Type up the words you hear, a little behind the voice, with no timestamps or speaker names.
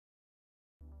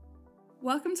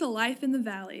Welcome to Life in the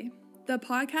Valley, the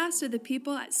podcast of the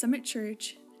people at Summit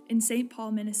Church in St.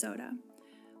 Paul, Minnesota.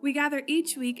 We gather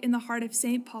each week in the heart of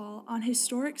St. Paul on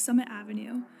historic Summit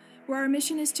Avenue, where our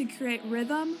mission is to create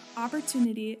rhythm,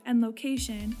 opportunity, and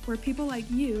location where people like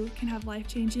you can have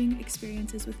life-changing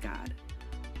experiences with God.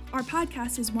 Our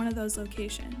podcast is one of those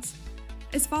locations.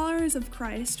 As followers of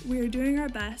Christ, we are doing our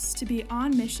best to be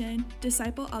on mission,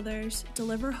 disciple others,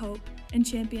 deliver hope, and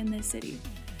champion this city.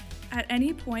 At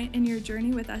any point in your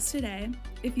journey with us today,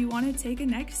 if you want to take a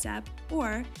next step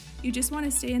or you just want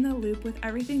to stay in the loop with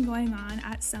everything going on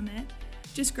at Summit,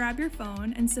 just grab your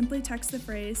phone and simply text the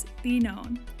phrase, "Be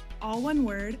Known," all one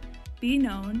word, "Be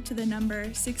Known," to the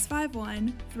number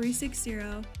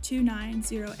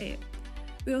 651-360-2908.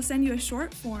 We will send you a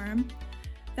short form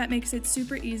that makes it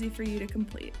super easy for you to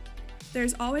complete.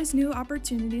 There's always new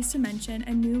opportunities to mention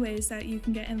and new ways that you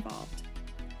can get involved.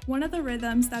 One of the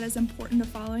rhythms that is important to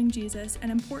following Jesus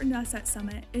and important to us at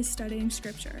Summit is studying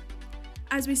Scripture.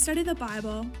 As we study the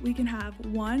Bible, we can have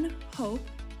 1, hope,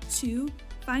 2,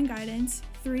 find guidance,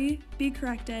 3, be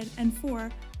corrected, and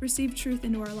 4, receive truth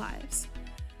into our lives.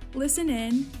 Listen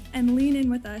in and lean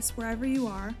in with us wherever you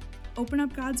are, open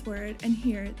up God's Word, and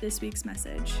hear this week's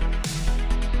message.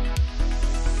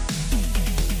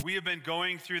 We have been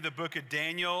going through the book of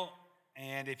Daniel,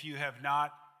 and if you have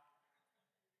not,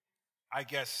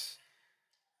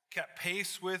 kept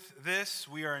pace with this,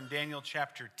 we are in Daniel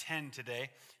chapter 10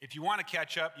 today. If you want to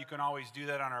catch up, you can always do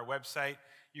that on our website.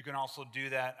 You can also do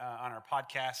that on our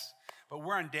podcast. But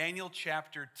we're on Daniel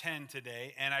chapter 10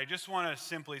 today, and I just want to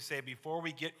simply say before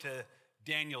we get to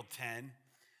Daniel 10,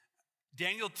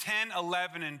 Daniel 10,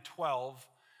 11, and 12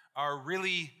 are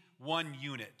really one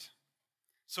unit.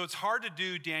 So it's hard to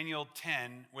do Daniel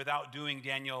 10 without doing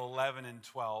Daniel 11 and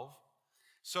 12.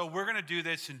 So we're going to do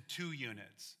this in 2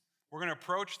 units. We're going to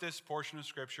approach this portion of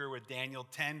Scripture with Daniel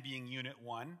 10 being unit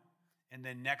 1, and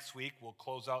then next week we'll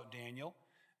close out Daniel,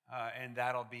 and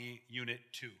that'll be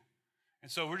unit 2.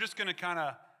 And so we're just going to kind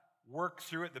of work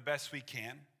through it the best we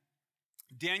can.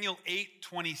 Daniel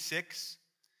 8:26,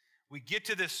 we get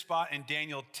to this spot in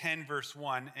Daniel 10 verse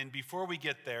 1, and before we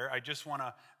get there, I just want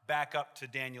to back up to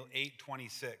Daniel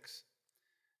 8:26.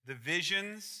 The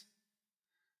visions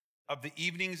of the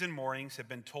evenings and mornings have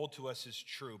been told to us as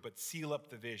true, but seal up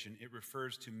the vision. It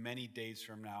refers to many days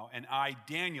from now. And I,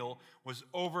 Daniel, was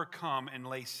overcome and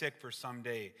lay sick for some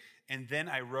day. And then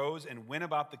I rose and went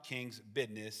about the king's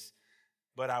business.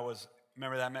 But I was,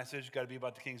 remember that message? Got to be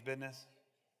about the king's business?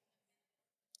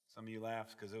 Some of you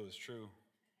laughed because it was true.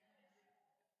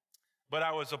 But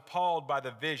I was appalled by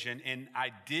the vision, and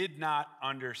I did not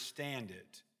understand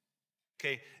it.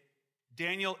 Okay.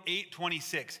 Daniel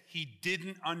 8:26, he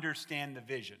didn't understand the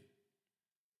vision.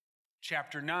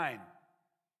 Chapter 9,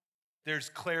 there's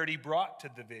clarity brought to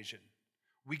the vision.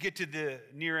 We get to the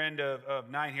near end of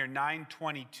 9 here,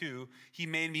 9:22, he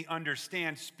made me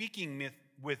understand, speaking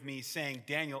with me, saying,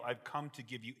 Daniel, I've come to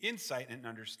give you insight and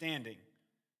understanding.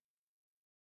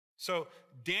 So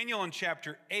Daniel in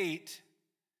chapter 8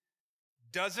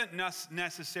 doesn't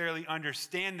necessarily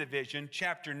understand the vision.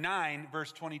 Chapter 9,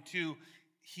 verse 22,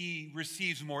 he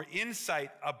receives more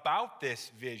insight about this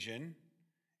vision.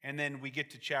 And then we get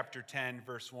to chapter 10,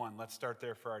 verse 1. Let's start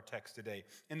there for our text today.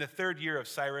 In the 3rd year of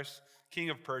Cyrus,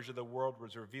 king of Persia, a word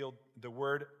was revealed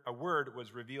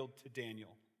to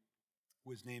Daniel, who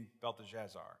was named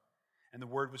Belteshazzar. And the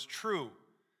word was true,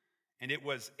 and it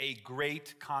was a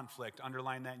great conflict.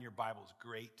 Underline that in your Bibles,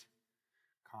 great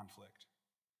conflict.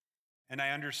 And I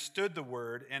understood the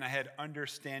word, and I had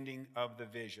understanding of the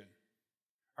vision.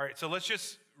 All right, so let's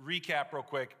just recap real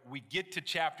quick. We get to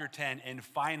chapter 10, and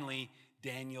finally,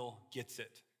 Daniel gets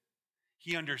it.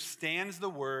 He understands the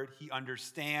word. He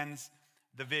understands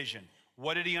the vision.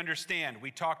 What did he understand?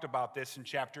 We talked about this in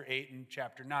chapter 8 and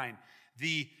chapter 9.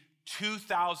 The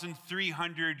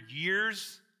 2,300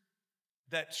 years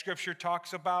that Scripture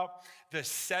talks about, the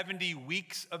 70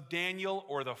 weeks of Daniel,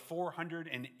 or the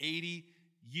 480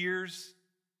 years.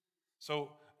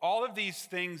 So all of these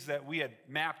things that we had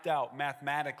mapped out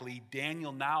mathematically,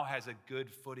 Daniel now has a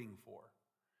good footing for.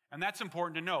 And that's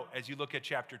important to note as you look at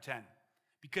chapter 10,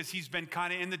 because he's been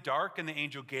kind of in the dark, and the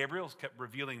angel Gabriel has kept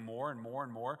revealing more and more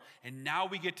and more. And now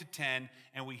we get to 10,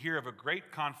 and we hear of a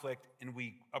great conflict, and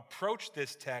we approach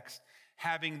this text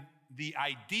having the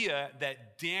idea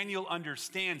that Daniel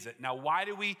understands it. Now, why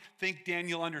do we think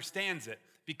Daniel understands it?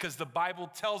 Because the Bible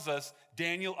tells us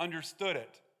Daniel understood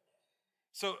it.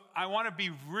 So I want to be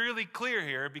really clear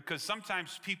here, because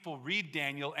sometimes people read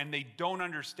Daniel and they don't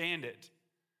understand it.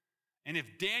 And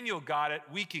if Daniel got it,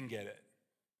 we can get it.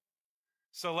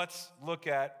 So let's look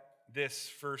at this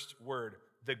first word,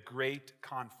 the great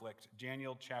conflict.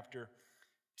 Daniel chapter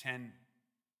 10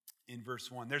 in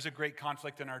verse 1. There's a great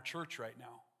conflict in our church right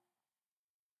now.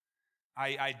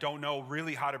 I don't know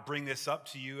really how to bring this up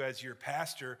to you as your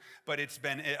pastor, but it's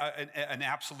been an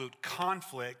absolute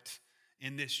conflict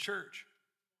in this church.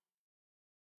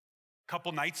 A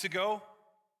couple nights ago,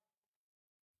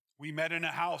 we met in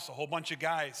a house, a whole bunch of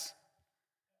guys,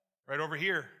 right over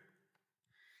here.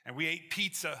 And we ate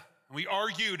pizza, and we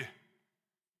argued.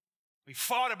 We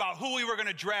fought about who we were going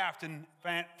to draft in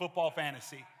football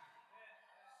fantasy.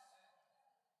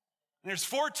 And there's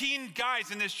 14 guys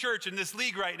in this church, in this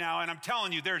league right now, and I'm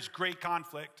telling you, there's great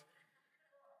conflict.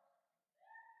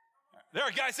 There are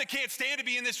guys that can't stand to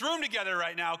be in this room together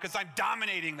right now because I'm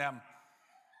dominating them.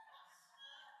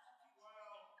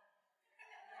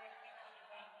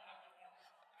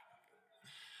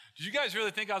 Did you guys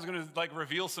really think I was going to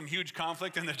reveal some huge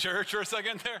conflict in the church for a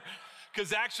second there?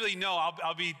 Because actually, no,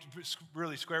 I'll be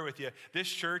really square with you. This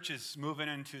church is moving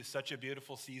into such a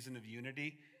beautiful season of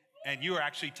unity, and you are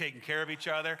actually taking care of each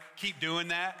other. Keep doing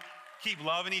that. Keep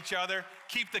loving each other.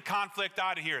 Keep the conflict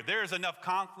out of here. There's enough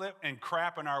conflict and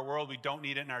crap in our world. We don't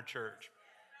need it in our church.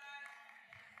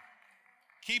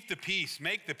 Keep the peace.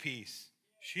 Make the peace.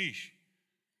 Sheesh.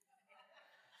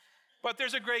 But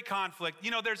there's a great conflict.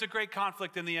 There's a great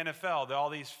conflict in the NFL. All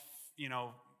these,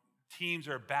 teams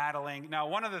are battling. Now,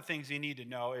 one of the things you need to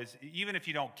know is even if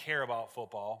you don't care about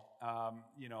football,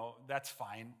 that's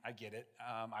fine. I get it.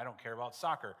 I don't care about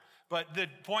soccer. But the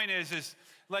point is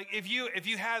if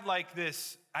you had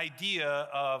this idea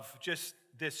of just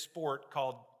this sport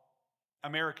called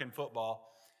American football,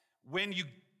 when you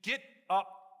get up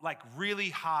really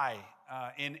high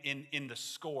in the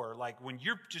score, when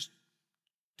you're just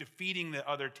defeating the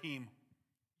other team,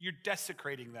 you're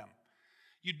desecrating them.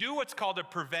 You do what's called a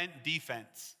prevent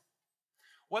defense.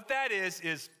 What that is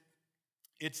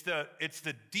it's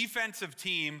the defensive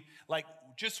team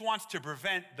just wants to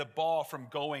prevent the ball from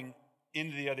going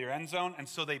into the other end zone, and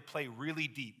so they play really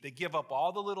deep. They give up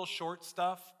all the little short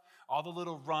stuff, all the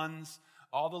little runs,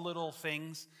 all the little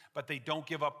things, but they don't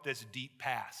give up this deep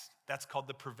pass. That's called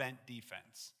the prevent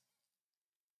defense.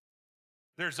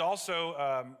 There's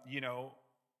also,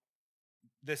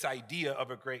 this idea of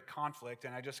a great conflict,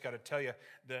 and I just got to tell you,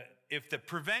 if the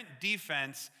prevent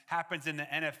defense happens in the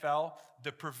NFL,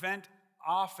 the prevent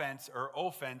offense or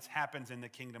offense happens in the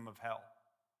kingdom of hell.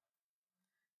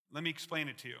 Let me explain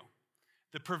it to you.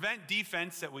 The prevent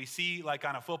defense that we see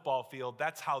on a football field,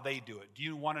 that's how they do it. Do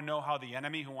you want to know how the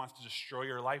enemy who wants to destroy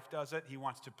your life does it? He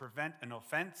wants to prevent an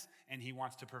offense, and he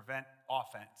wants to prevent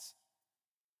offense.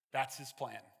 That's his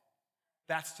plan.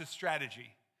 That's the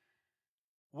strategy.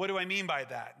 What do I mean by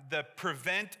that? The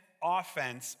prevent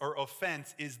offense or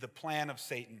offense is the plan of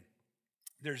Satan.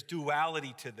 There's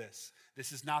duality to this.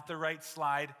 This is not the right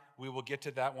slide. We will get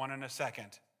to that one in a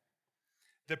second.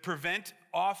 The prevent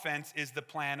offense is the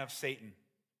plan of Satan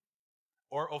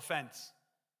or offense.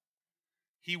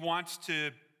 He wants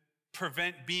to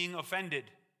prevent being offended.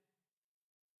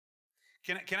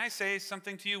 Can I say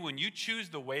something to you? When you choose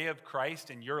the way of Christ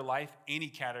in your life, any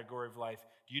category of life,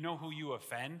 do you know who you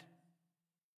offend?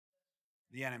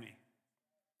 The enemy.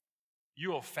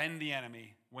 You offend the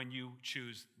enemy when you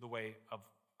choose the way of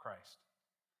Christ.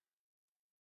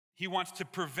 He wants to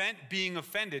prevent being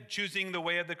offended. Choosing the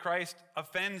way of the Christ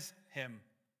offends him.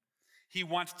 He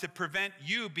wants to prevent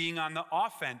you being on the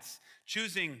offense.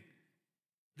 Choosing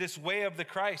this way of the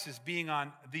Christ is being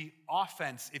on the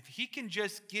offense. If he can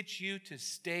just get you to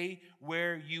stay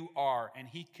where you are and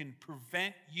he can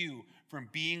prevent you from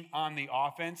being on the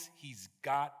offense, he's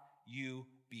got you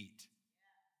beat.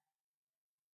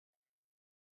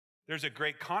 There's a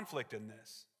great conflict in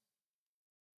this.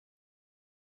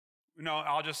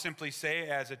 I'll just simply say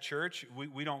as a church,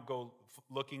 we don't go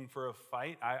looking for a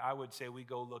fight. I would say we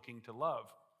go looking to love.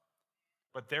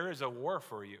 But there is a war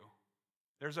for you.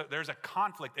 There's a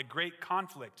conflict, a great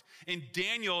conflict. In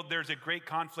Daniel, there's a great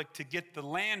conflict to get the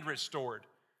land restored.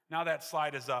 Now that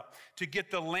slide is up. To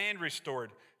get the land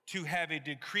restored, to have a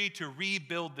decree to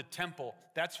rebuild the temple.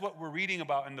 That's what we're reading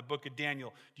about in the book of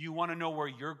Daniel. Do you want to know where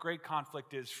your great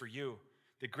conflict is for you?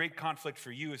 The great conflict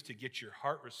for you is to get your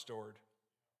heart restored,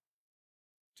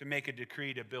 to make a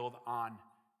decree to build on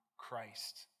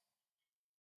Christ.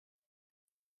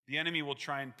 The enemy will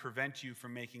try and prevent you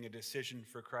from making a decision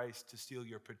for Christ to steal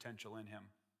your potential in him.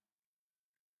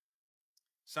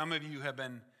 Some of you have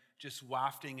been just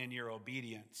wafting in your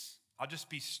obedience. I'm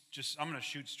going to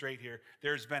shoot straight here.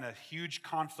 There's been a huge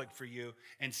conflict for you,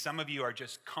 and some of you are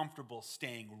just comfortable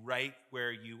staying right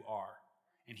where you are.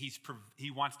 And he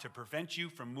wants to prevent you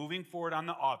from moving forward on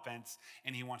the offense,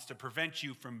 and he wants to prevent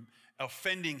you from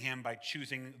offending him by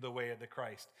choosing the way of the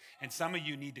Christ. And some of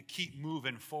you need to keep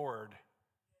moving forward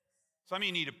Some of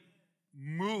you need to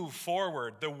move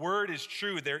forward. The word is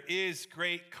true. There is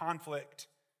great conflict.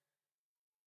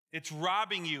 It's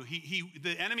robbing you.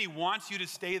 The enemy wants you to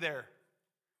stay there.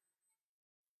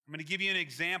 I'm going to give you an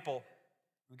example.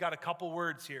 We've got a couple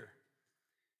words here.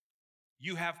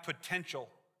 You have potential.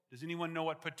 Does anyone know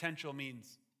what potential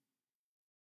means?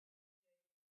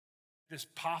 This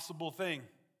possible thing.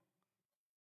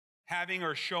 Having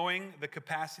or showing the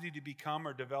capacity to become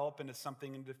or develop into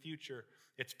something in the future.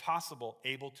 It's possible,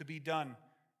 able to be done.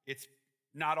 It's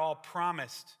not all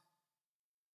promised.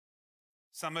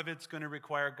 Some of it's going to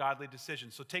require godly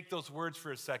decisions. So take those words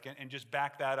for a second and just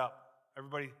back that up.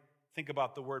 Everybody think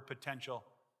about the word potential.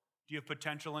 Do you have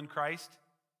potential in Christ?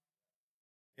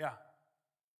 Yeah.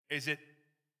 Is it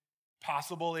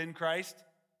possible in Christ?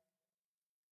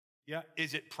 Yeah.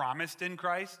 Is it promised in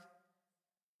Christ?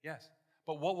 Yes.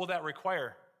 But what will that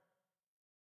require?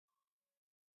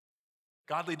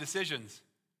 Godly decisions.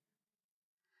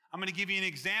 I'm going to give you an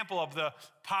example of the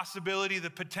possibility, the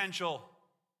potential,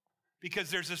 because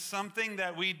there's something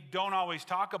that we don't always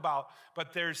talk about,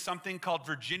 but there's something called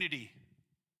virginity.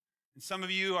 And some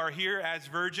of you are here as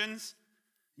virgins.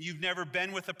 You've never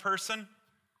been with a person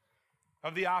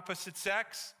of the opposite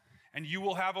sex, and you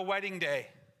will have a wedding day.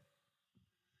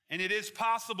 And it is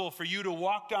possible for you to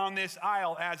walk down this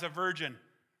aisle as a virgin.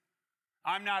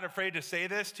 I'm not afraid to say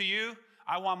this to you.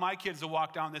 I want my kids to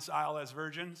walk down this aisle as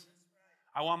virgins.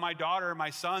 I want my daughter and my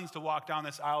sons to walk down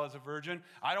this aisle as a virgin.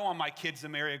 I don't want my kids to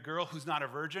marry a girl who's not a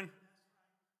virgin.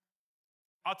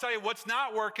 I'll tell you what's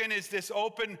not working is this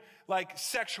open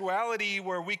sexuality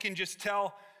where we can just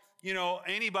tell,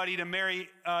 anybody to marry,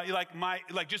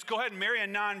 just go ahead and marry a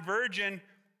non-virgin,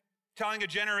 telling a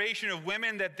generation of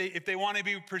women that if they want to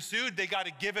be pursued, they got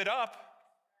to give it up.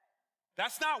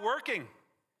 That's not working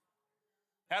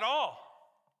at all.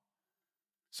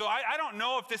 So I don't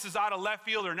know if this is out of left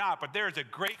field or not, but there is a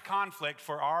great conflict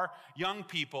for our young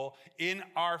people in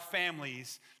our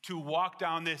families to walk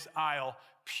down this aisle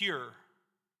pure.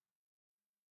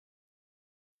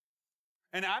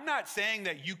 And I'm not saying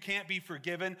that you can't be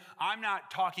forgiven. I'm not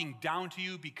talking down to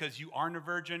you because you aren't a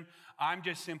virgin. I'm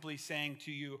just simply saying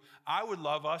to you, I would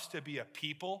love us to be a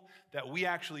people that we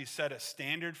actually set a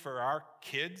standard for our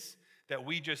kids, that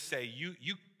we just say,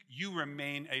 you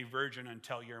remain a virgin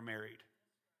until you're married.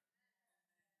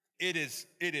 It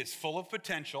is full of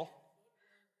potential.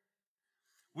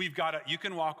 You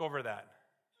can walk over that.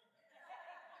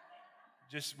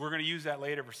 We're going to use that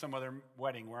later for some other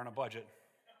wedding. We're on a budget.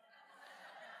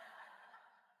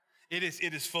 It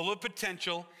is full of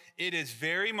potential. It is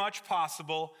very much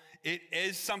possible. It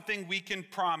is something we can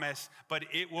promise, but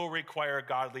it will require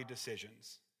godly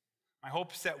decisions. My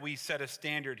hope is that we set a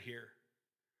standard here.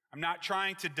 I'm not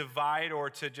trying to divide or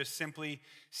to just simply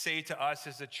say to us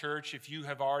as a church, if you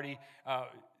have already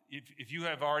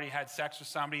had sex with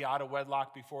somebody out of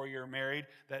wedlock before you're married,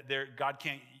 that God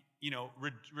can't,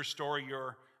 restore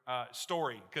your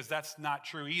story, because that's not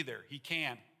true either. He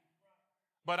can.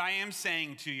 But I am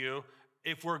saying to you,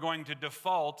 if we're going to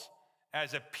default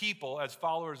as a people, as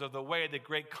followers of the way, the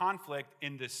great conflict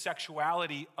in the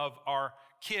sexuality of our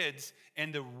kids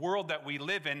and the world that we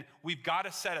live in, we've got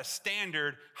to set a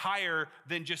standard higher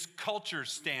than just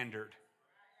culture's standard.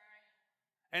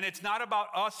 And it's not about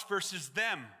us versus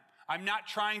them. I'm not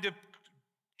trying to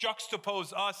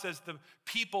juxtapose us as the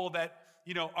people that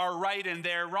are right and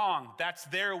they're wrong. That's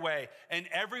their way. And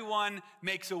everyone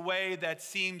makes a way that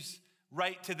seems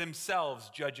right to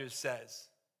themselves, Judges says.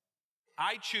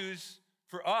 I choose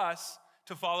for us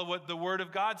to follow what the Word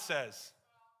of God says.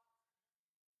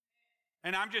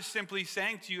 And I'm just simply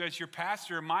saying to you as your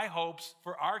pastor, my hopes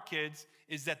for our kids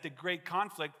is that the great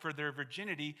conflict for their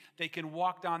virginity, they can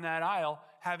walk down that aisle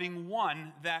having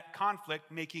won that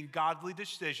conflict, making godly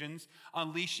decisions,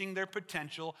 unleashing their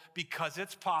potential because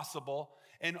it's possible,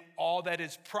 and all that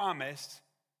is promised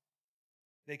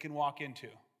they can walk into.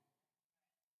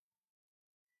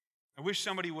 I wish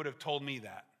somebody would have told me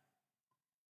that.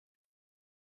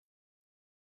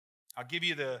 I'll give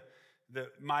you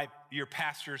your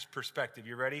pastor's perspective.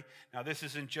 You ready? Now, this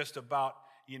isn't just about,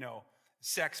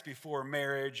 sex before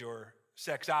marriage or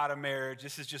sex out of marriage.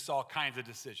 This is just all kinds of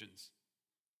decisions.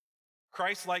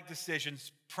 Christ-like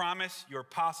decisions promise your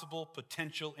possible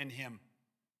potential in Him.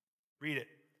 Read it.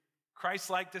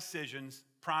 Christ-like decisions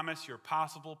promise your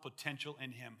possible potential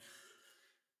in Him.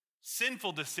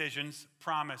 Sinful decisions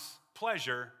promise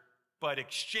pleasure, but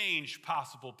exchange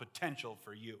possible potential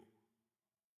for you.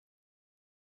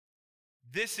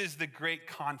 This is the great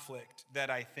conflict that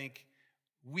I think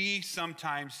we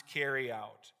sometimes carry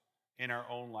out in our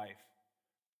own life.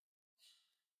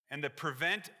 And the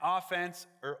prevent offense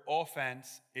or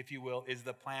offense, if you will, is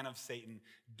the plan of Satan.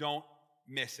 Don't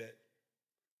miss it,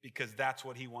 because that's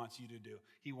what he wants you to do.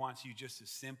 He wants you just to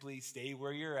simply stay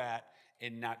where you're at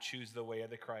and not choose the way of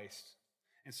the Christ.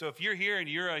 And so if you're here and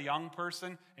you're a young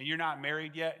person and you're not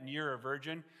married yet and you're a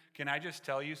virgin, can I just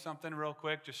tell you something real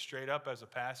quick, just straight up as a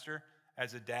pastor,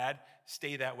 as a dad?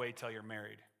 Stay that way till you're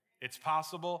married. It's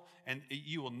possible, and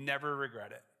you will never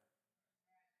regret it.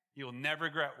 You will never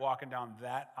regret walking down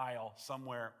that aisle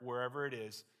somewhere, wherever it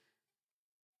is.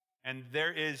 And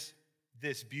there is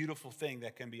this beautiful thing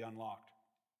that can be unlocked.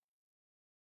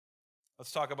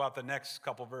 Let's talk about the next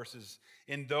couple verses.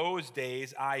 In those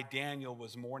days, I, Daniel,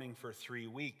 was mourning for 3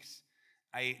 weeks.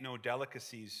 I ate no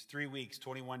delicacies. 3 weeks,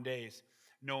 21 days.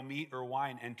 No meat or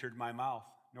wine entered my mouth,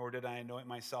 nor did I anoint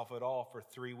myself at all for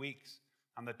 3 weeks.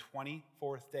 On the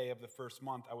 24th day of the first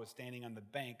month, I was standing on the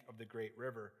bank of the great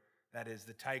river. That is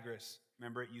the Tigris.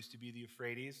 Remember, it used to be the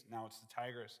Euphrates. Now it's the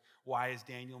Tigris. Why is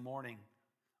Daniel mourning?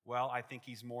 Well, I think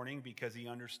he's mourning because he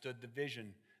understood the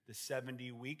vision. The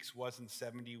 70 weeks wasn't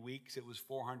 70 weeks. It was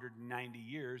 490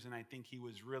 years. And I think he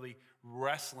was really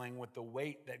wrestling with the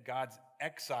weight that God's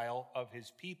exile of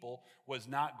his people was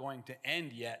not going to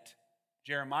end yet.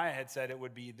 Jeremiah had said it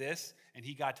would be this, and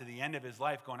he got to the end of his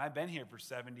life going, I've been here for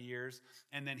 70 years.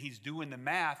 And then he's doing the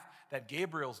math that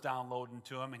Gabriel's downloading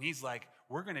to him, and he's like,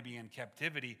 we're going to be in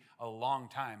captivity a long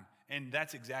time. And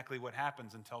that's exactly what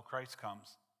happens until Christ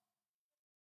comes.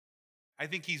 I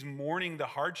think he's mourning the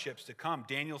hardships to come.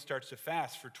 Daniel starts to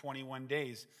fast for 21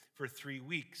 days, for 3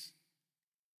 weeks.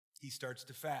 He starts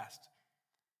to fast.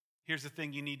 Here's the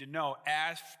thing you need to know.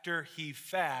 After he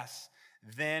fasts,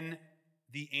 then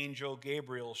the angel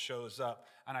Gabriel shows up.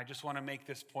 And I just want to make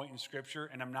this point in Scripture,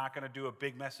 and I'm not going to do a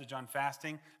big message on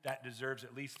fasting. That deserves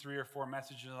at least 3 or 4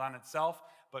 messages on itself,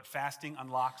 but fasting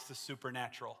unlocks the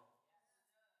supernatural.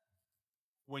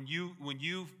 When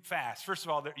you fast, first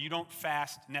of all, you don't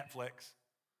fast Netflix.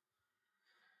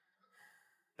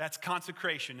 That's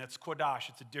consecration. That's kodash.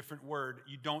 It's a different word.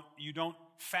 You don't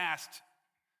fast,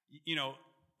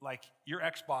 like your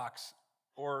Xbox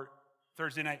or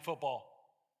Thursday night football.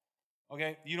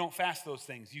 Okay? You don't fast those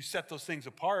things. You set those things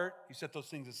apart. You set those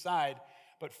things aside.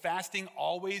 But fasting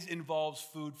always involves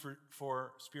food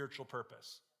for spiritual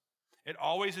purpose. It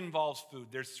always involves food.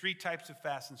 There's 3 types of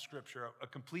fast in Scripture: a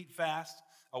complete fast,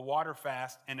 a water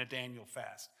fast, and a Daniel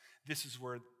fast. This is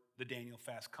where the Daniel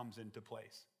fast comes into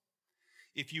place.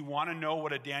 If you want to know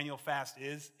what a Daniel fast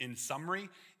is, in summary,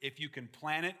 if you can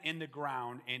plant it in the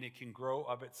ground and it can grow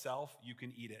of itself, you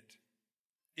can eat it.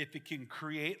 If it can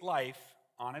create life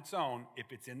on its own,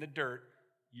 if it's in the dirt,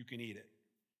 you can eat it.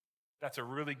 That's a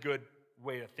really good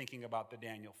way of thinking about the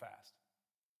Daniel fast.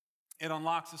 It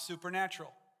unlocks the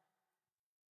supernatural.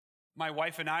 My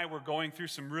wife and I were going through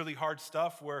some really hard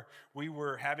stuff where we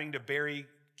were having to bury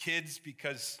kids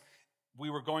because we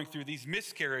were going through these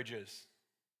miscarriages.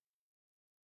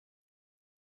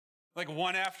 Like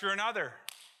one after another.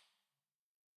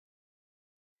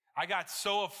 I got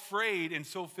so afraid and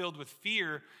so filled with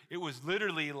fear, it was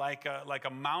literally like a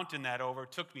mountain that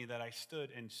overtook me that I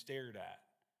stood and stared at.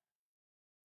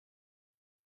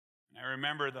 And I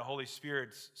remember the Holy Spirit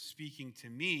speaking to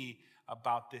me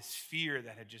about this fear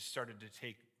that had just started to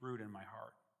take root in my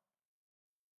heart.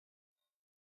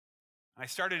 I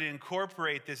started to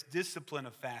incorporate this discipline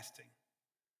of fasting,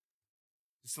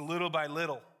 just little by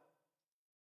little.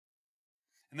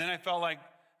 And then I felt like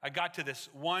I got to this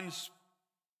one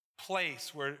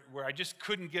place where I just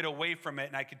couldn't get away from it.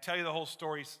 And I could tell you the whole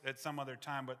story at some other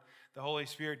time, but the Holy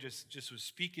Spirit just was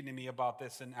speaking to me about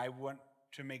this, and I want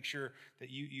to make sure that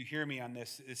you hear me on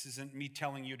this. This isn't me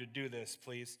telling you to do this,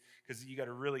 please, because you got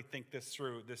to really think this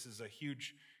through. This is a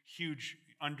huge, huge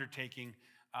undertaking.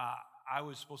 I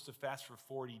was supposed to fast for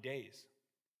 40 days.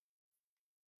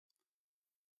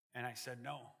 And I said,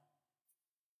 no.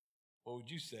 What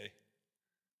would you say?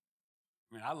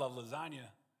 I mean, I love lasagna.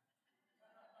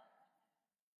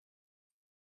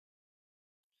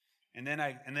 And then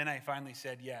I finally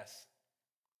said yes.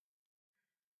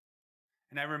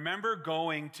 And I remember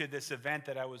going to this event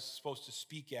that I was supposed to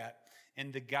speak at,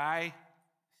 and the guy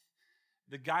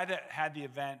that had the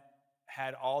event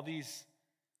had all these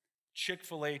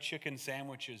Chick-fil-A chicken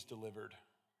sandwiches delivered.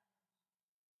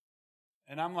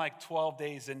 And I'm like 12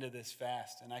 days into this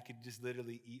fast, and I could just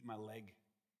literally eat my leg.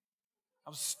 I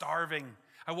was starving.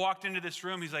 I walked into this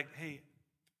room. He's like, hey,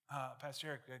 Pastor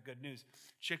Eric, I got good news.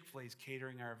 Chick-fil-A's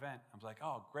catering our event. I was like,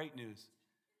 oh, great news.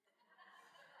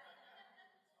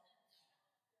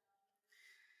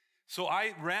 So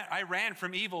I ran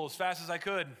from evil as fast as I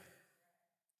could.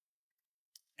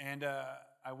 And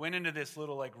I went into this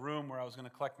little room where I was going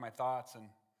to collect my thoughts. And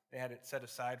They had it set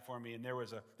aside for me, and there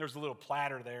was a little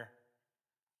platter there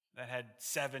that had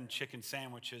 7 chicken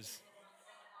sandwiches.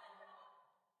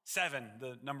 7,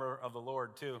 the number of the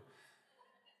Lord, too.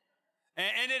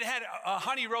 And it had a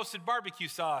honey roasted barbecue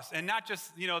sauce, and not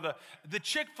just, the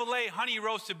Chick-fil-A honey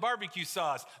roasted barbecue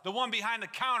sauce, the one behind the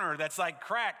counter that's like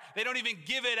crack. They don't even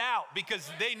give it out because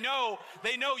they know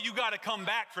you got to come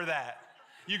back for that.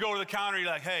 You go to the counter, you're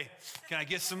like, hey, can I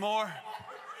get some more?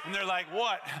 And they're like,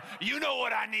 what? You know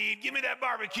what I need. Give me that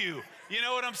barbecue. You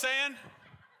know what I'm saying?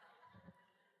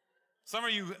 Some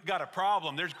of you got a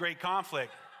problem. There's great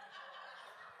conflict.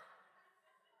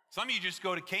 Some of you just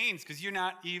go to Cane's because you're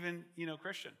not even,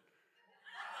 Christian.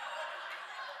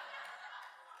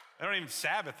 I don't even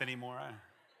Sabbath anymore.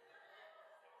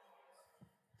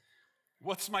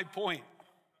 What's my point?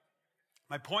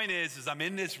 My point is I'm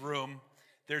in this room.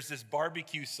 There's this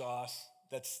barbecue sauce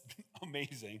that's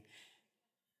amazing.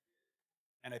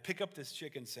 And I pick up this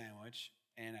chicken sandwich,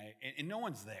 and no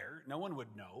one's there. No one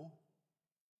would know.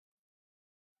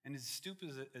 And as stupid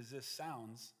as this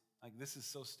sounds, like this is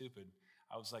so stupid,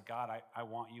 I was like, God, I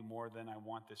want you more than I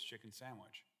want this chicken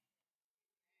sandwich.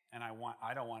 And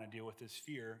I don't want to deal with this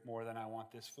fear more than I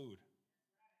want this food.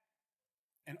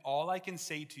 And all I can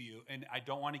say to you, and I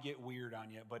don't want to get weird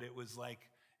on you, but it was like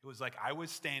I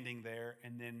was standing there,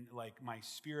 and then like my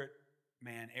spirit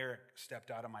man, Eric,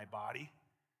 stepped out of my body.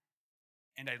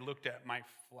 And I looked at my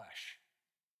flesh,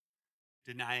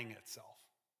 denying itself.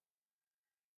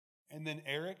 And then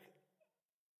Eric,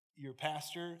 your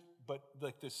pastor, but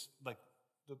like this, like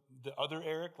the other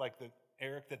Eric, like the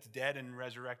Eric that's dead and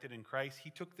resurrected in Christ, he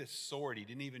took this sword he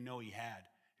didn't even know he had.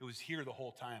 It was here the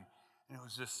whole time. And it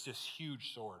was this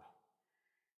huge sword.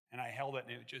 And I held it,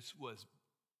 and it just was,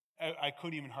 I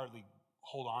couldn't even hardly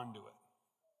hold on to it.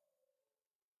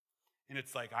 And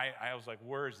it's like, I was like,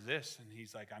 where is this? And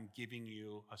he's like, I'm giving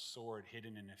you a sword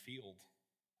hidden in a field.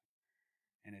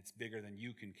 And it's bigger than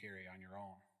you can carry on your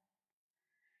own.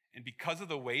 And because of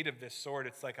the weight of this sword,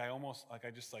 it's like I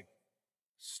just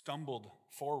stumbled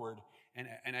forward,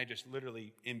 and I just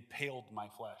literally impaled my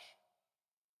flesh.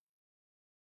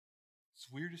 It's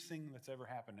the weirdest thing that's ever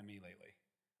happened to me lately,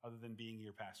 other than being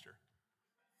your pastor.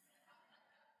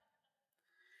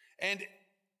 And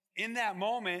in that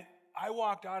moment, I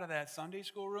walked out of that Sunday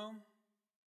school room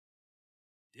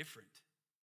different.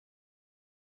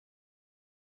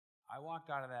 I walked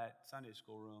out of that Sunday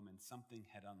school room and something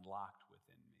had unlocked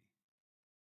within me.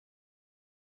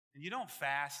 And you don't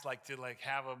fast to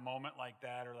have a moment like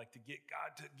that, or like to get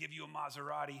God to give you a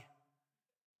Maserati.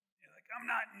 You're like, I'm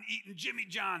not eating Jimmy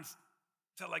John's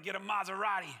till I get a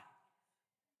Maserati.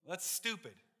 That's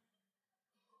stupid.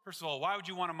 First of all, why would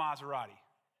you want a Maserati?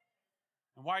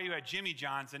 And why are you at Jimmy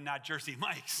John's and not Jersey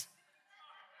Mike's?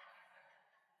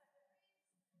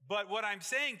 But what I'm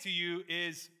saying to you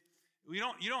is, you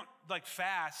don't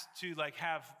fast to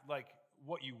have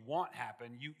what you want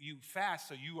happen. You fast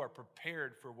so you are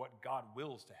prepared for what God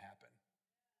wills to happen.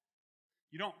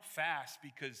 You don't fast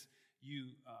because you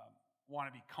want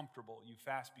to be comfortable. You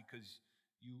fast because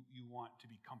you want to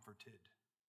be comforted.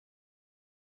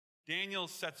 Daniel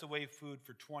sets away food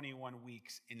for 21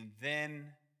 weeks, and then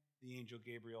the angel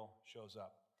Gabriel shows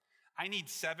up. I need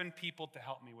 7 people to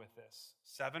help me with this.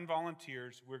 7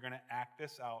 volunteers. We're going to act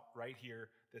this out right here,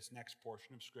 this next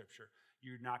portion of Scripture.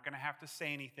 You're not going to have to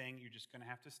say anything. You're just going to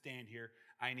have to stand here.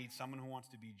 I need someone who wants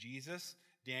to be Jesus,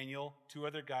 Daniel, 2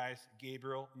 other guys,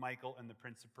 Gabriel, Michael, and the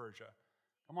Prince of Persia.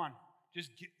 Come on.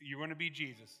 You're going to be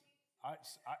Jesus.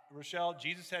 Rochelle,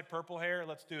 Jesus had purple hair.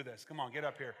 Let's do this. Come on, get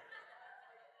up here.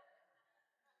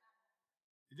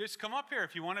 Just come up here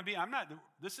if you want to be.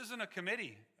 This isn't a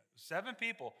committee. 7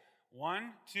 people.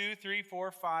 1, 2, 3,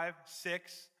 4, 5,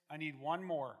 6. I need 1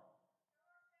 more.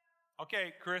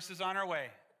 Okay, Chris is on her way.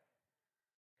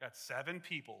 Got 7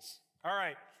 peoples. All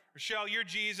right, Rochelle, you're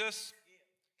Jesus.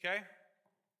 Okay,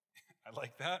 I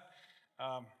like that.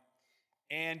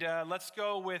 And let's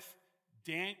go with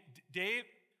Dave.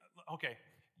 Okay,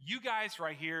 you guys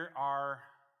right here are.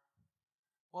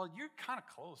 Well, you're kind of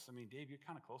close. I mean, Dave, you're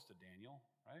kind of close to Daniel,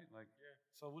 right? Yeah.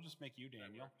 So we'll just make you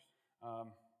Daniel.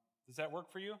 Does that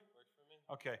work for you? Works for me.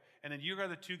 Okay, and then you are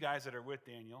the 2 guys that are with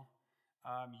Daniel.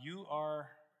 You are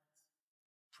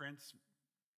Prince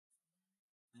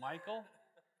Michael.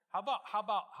 How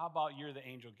about you're the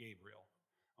angel Gabriel?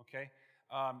 Okay,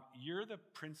 you're the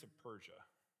Prince of Persia.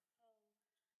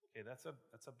 Okay, that's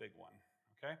a big one.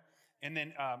 Okay, and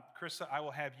then Krista, I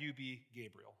will have you be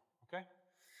Gabriel. Okay.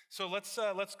 So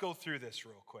let's go through this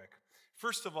real quick.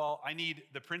 First of all, I need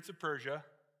the Prince of Persia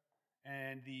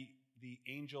and the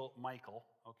angel Michael.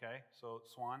 Okay, so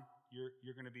Swan,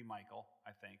 you're going to be Michael,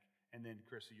 I think, and then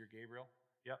Krista, you're Gabriel.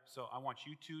 Yep, so I want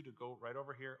you two to go right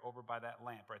over here, over by that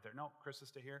lamp right there. No, Chris,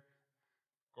 stay here.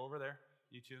 Go over there.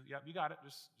 You two. Yep, you got it.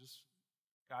 Just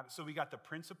got it. So we got the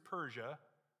Prince of Persia,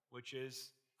 which is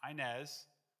Inez,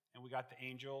 and we got the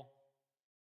angel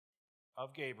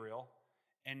of Gabriel.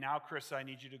 And now, Chris, I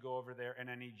need you to go over there, and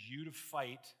I need you to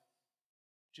fight.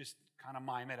 Just kind of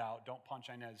mime it out. Don't punch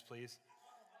Inez, please.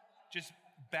 Just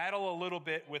battle a little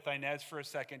bit with Inez for a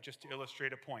second just to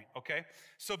illustrate a point, okay?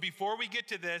 So before we get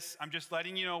to this, I'm just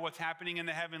letting you know what's happening in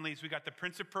the heavenlies. We got the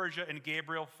Prince of Persia and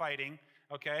Gabriel fighting,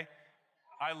 okay?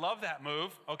 I love that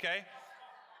move, okay?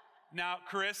 Now,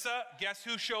 Carissa, guess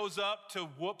who shows up to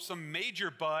whoop some major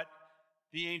butt?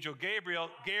 The angel Gabriel.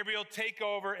 Gabriel, take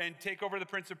over the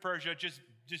Prince of Persia. Just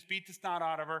beat the snot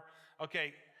out of her.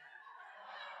 Okay.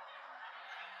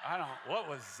 What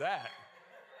was that?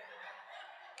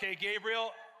 Okay,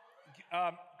 Gabriel,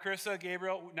 Carissa,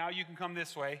 Gabriel, now you can come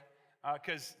this way.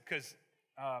 Because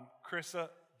Carissa,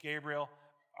 Gabriel,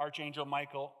 Archangel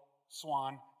Michael,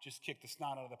 Swan, just kicked the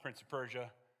snot out of the Prince of Persia.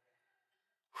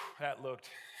 Whew, that looked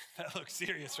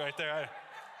serious right there.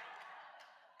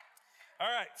 All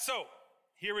right, so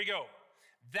here we go.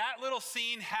 That little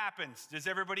scene happens. Does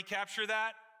everybody capture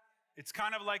that? It's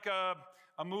kind of like a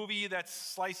movie that's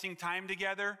slicing time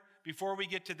together. Before we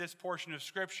get to this portion of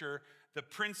Scripture, the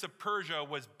Prince of Persia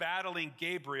was battling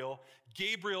Gabriel.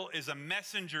 Gabriel is a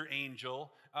messenger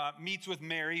angel, meets with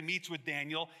Mary, meets with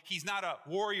Daniel. He's not a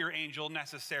warrior angel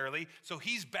necessarily. So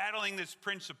he's battling this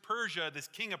Prince of Persia, this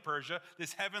king of Persia,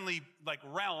 this heavenly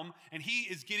realm, and he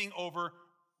is getting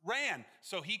overran.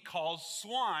 So he calls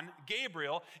Swan,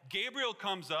 Gabriel. Gabriel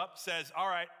comes up, says, all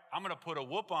right, I'm going to put a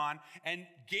whoop on. And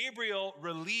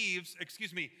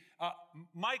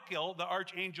Michael, the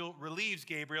archangel, relieves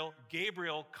Gabriel.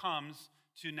 Gabriel comes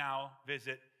to now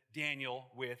visit Daniel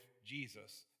with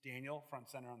Jesus. Daniel, front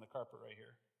center on the carpet right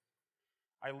here.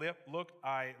 I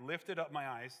lifted up my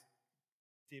eyes.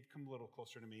 Dave, come a little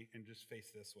closer to me and just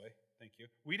face this way. Thank you.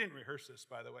 We didn't rehearse this,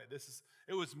 by the way.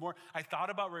 It was more, I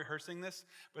thought about rehearsing this,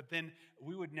 but then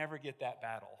we would never get that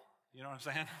battle. You know what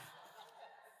I'm saying?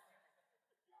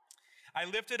 I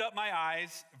lifted up my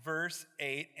eyes, verse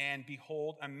 8, and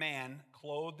behold, a man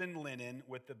clothed in linen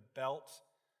with the belt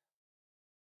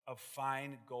of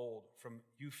fine gold from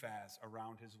Uphaz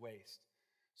around his waist.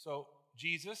 So,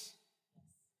 Jesus,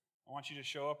 I want you to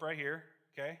show up right here,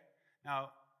 okay?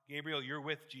 Now, Gabriel, you're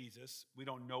with Jesus. We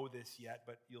don't know this yet,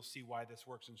 but you'll see why this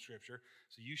works in Scripture.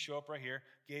 So you show up right here.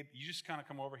 Gabe, you just kind of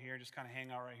come over here, just kind of hang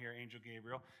out right here, Angel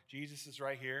Gabriel. Jesus is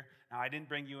right here. Now, I didn't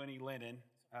bring you any linen.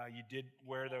 You did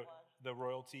wear the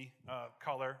royalty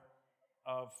color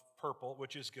of purple,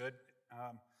 which is good.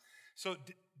 So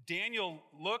Daniel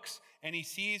looks and he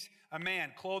sees a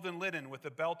man clothed in linen with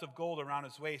a belt of gold around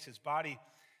his waist. His body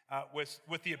was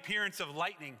with the appearance of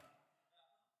lightning.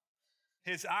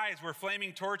 His eyes were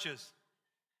flaming torches.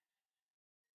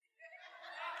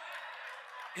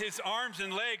 His arms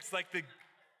and legs like the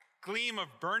gleam of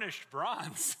burnished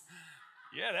bronze.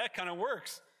 Yeah, that kind of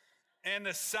works. And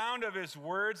the sound of his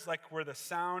words were the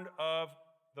sound of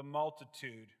the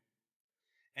multitude.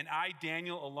 And I,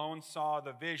 Daniel, alone saw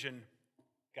the vision.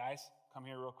 Guys, come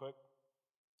here real quick.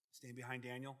 Stand behind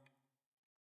Daniel.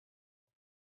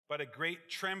 But a great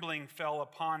trembling fell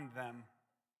upon them,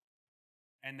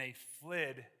 and they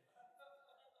fled.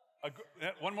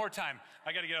 One more time.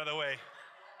 I got to get out of the way.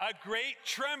 A great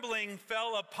trembling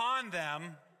fell upon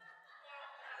them.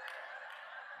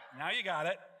 Now you got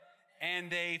it.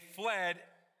 And they fled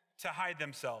to hide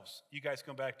themselves. You guys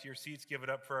come back to your seats. Give it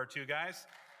up for our two guys.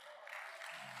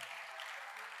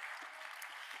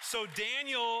 So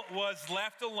Daniel was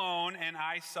left alone, and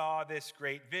I saw this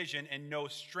great vision, and no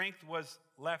strength was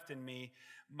left in me.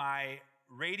 My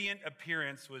radiant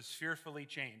appearance was fearfully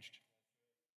changed.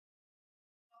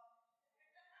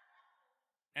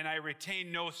 And I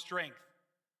retained no strength.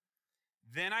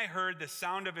 Then I heard the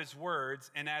sound of his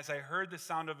words, and as I heard the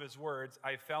sound of his words,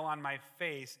 I fell on my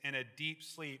face in a deep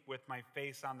sleep with my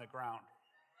face on the ground.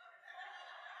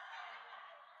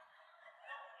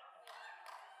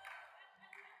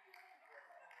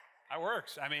 That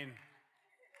works. I mean,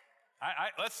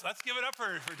 let's give it up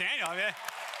for Daniel. I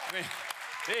mean,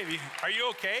 Dave, are you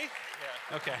okay?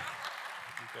 Yeah. Okay.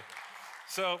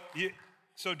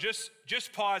 So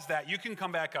just pause that. You can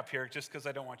come back up here just because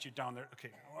I don't want you down there.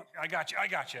 Okay, I got you.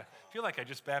 I feel like I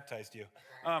just baptized you.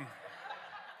 All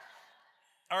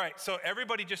right, so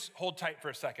everybody just hold tight for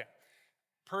a second.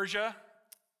 Persia,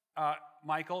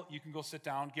 Michael, you can go sit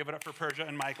down. Give it up for Persia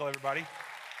and Michael, everybody.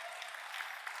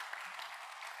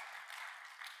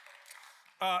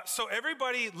 So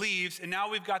everybody leaves, and now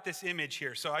we've got this image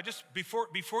here. So I just,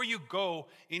 before you go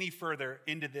any further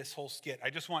into this whole skit, I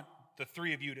just want the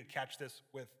three of you to catch this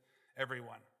with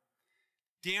everyone.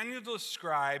 Daniel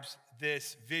describes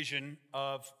this vision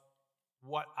of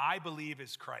what I believe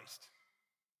is Christ.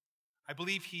 I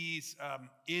believe he's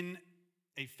in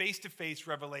a face-to-face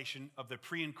revelation of the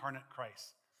pre-incarnate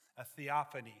Christ. A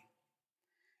theophany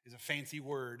is a fancy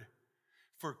word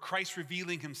for Christ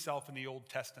revealing himself in the Old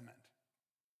Testament.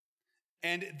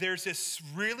 And there's this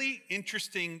really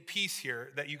interesting piece here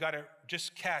that you got to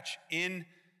just catch in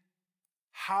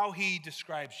how he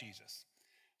describes Jesus.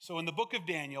 So in the book of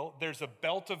Daniel, there's a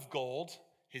belt of gold.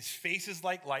 His face is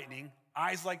like lightning,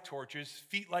 eyes like torches,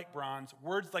 feet like bronze,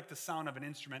 words like the sound of an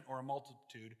instrument or a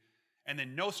multitude, and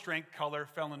then no strength, color,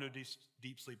 fell into a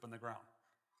deep sleep on the ground.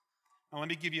 Now let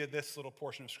me give you this little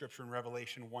portion of scripture in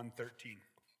Revelation 1:13.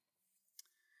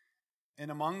 And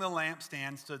among the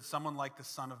lampstands stood someone like the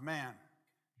Son of Man,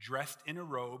 dressed in a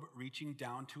robe reaching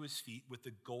down to his feet with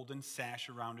a golden sash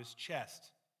around his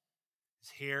chest. His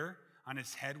hair on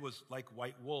his head was like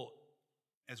white wool,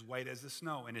 as white as the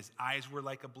snow, and his eyes were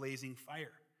like a blazing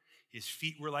fire. His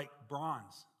feet were like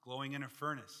bronze, glowing in a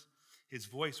furnace. His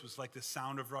voice was like the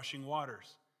sound of rushing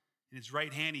waters. In his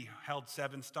right hand he held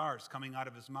 7 stars coming out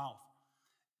of his mouth,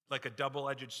 like a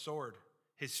double-edged sword.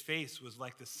 His face was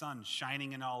like the sun,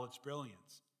 shining in all its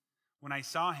brilliance. When I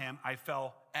saw him, I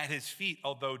fell at his feet,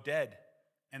 although dead.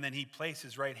 And then he placed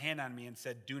his right hand on me and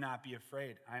said, "Do not be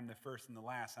afraid. I am the first and the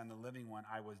last. I'm the living one.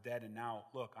 I was dead, and now,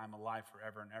 look, I'm alive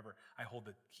forever and ever. I hold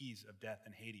the keys of death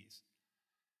and Hades."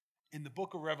 In the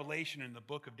book of Revelation and the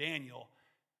book of Daniel,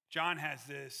 John has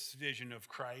this vision of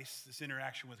Christ, this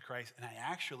interaction with Christ, and I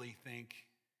actually think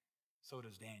so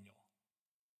does Daniel.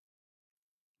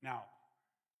 Now,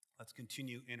 let's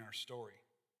continue in our story.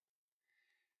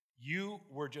 You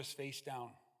were just face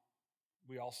down.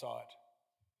 We all saw it.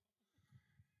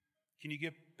 Can you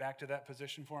get back to that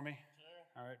position for me?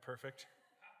 Sure. All right, perfect.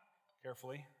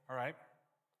 Carefully. All right.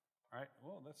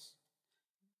 Well,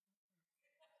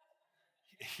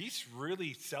 he's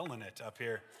really selling it up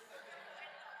here.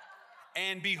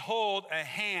 And behold, a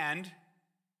hand.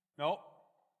 Nope.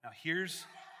 Now here's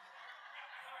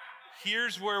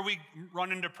where we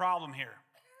run into problem here.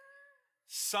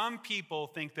 Some people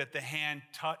think that the hand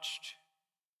touched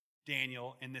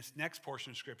Daniel in this next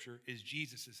portion of scripture is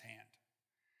Jesus' hand.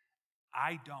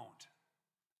 I don't.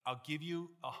 I'll give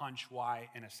you a hunch why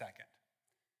in a second.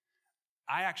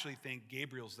 I actually think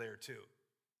Gabriel's there too.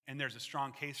 And there's a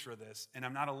strong case for this. And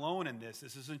I'm not alone in this.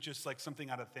 This isn't just like something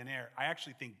out of thin air. I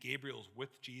actually think Gabriel's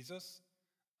with Jesus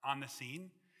on the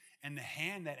scene. And the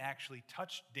hand that actually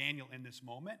touched Daniel in this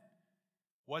moment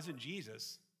wasn't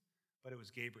Jesus, but it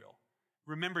was Gabriel.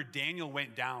 Remember, Daniel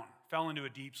went down, fell into a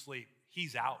deep sleep.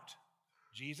 He's out.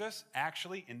 Jesus,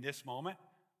 actually, in this moment,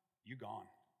 you gone.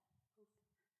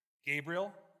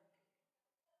 Gabriel,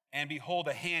 and behold,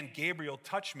 a hand, Gabriel,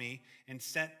 touched me and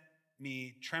sent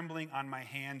me trembling on my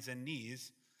hands and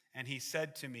knees. And he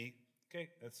said to me, okay,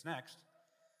 that's next.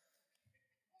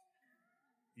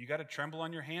 You got to tremble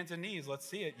on your hands and knees. Let's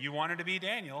see it. You wanted to be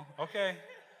Daniel. Okay.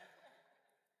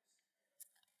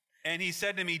 And he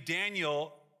said to me,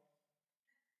 Daniel,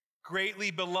 greatly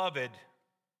beloved.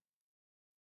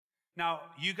 Now,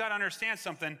 you got to understand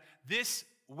something. This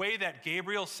way that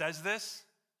Gabriel says this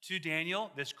to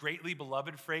Daniel, this greatly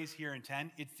beloved phrase here in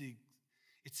 10, it's the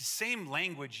same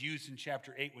language used in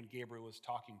chapter 8 when Gabriel was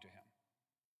talking to him.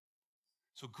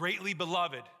 So greatly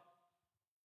beloved.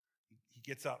 He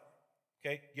gets up.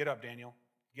 Okay, get up, Daniel.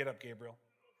 Get up, Gabriel.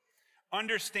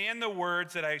 Understand the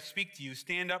words that I speak to you.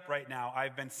 Stand up right now.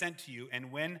 I've been sent to you.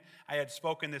 And when I had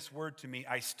spoken this word to me,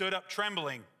 I stood up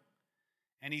trembling.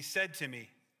 And he said to me,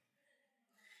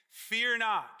 fear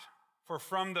not, for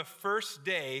from the first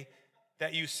day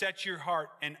that you set your heart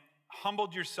and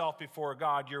humbled yourself before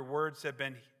God, your words have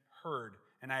been heard,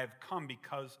 and I have come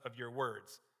because of your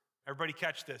words. Everybody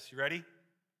catch this. You ready?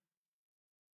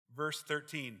 Verse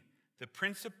 13. The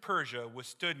prince of Persia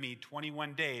withstood me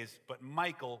 21 days, but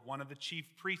Michael, one of the chief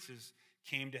priests,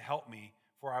 came to help me,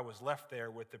 for I was left there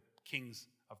with the kings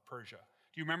of Persia.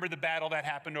 Do you remember the battle that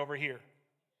happened over here?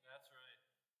 That's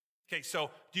right. Okay, so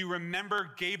do you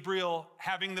remember Gabriel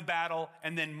having the battle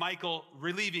and then Michael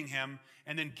relieving him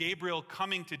and then Gabriel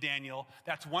coming to Daniel?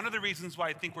 That's one of the reasons why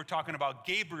I think we're talking about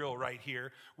Gabriel right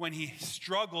here when he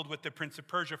struggled with the prince of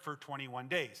Persia for 21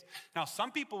 days. Now,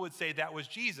 some people would say that was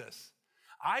Jesus.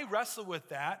 I wrestle with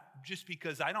that just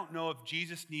because I don't know if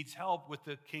Jesus needs help with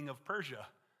the king of Persia.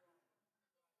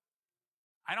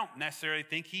 I don't necessarily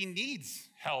think he needs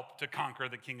help to conquer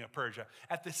the king of Persia.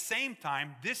 At the same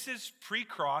time, this is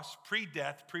pre-cross,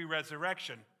 pre-death,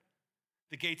 pre-resurrection.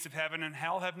 The gates of heaven and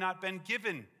hell have not been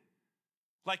given.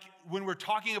 Like when we're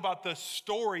talking about the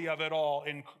story of it all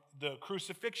the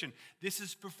crucifixion. This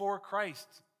is before Christ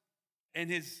and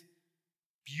his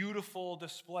beautiful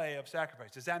display of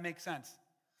sacrifice. Does that make sense?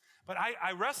 But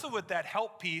I wrestle with that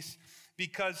help piece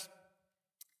because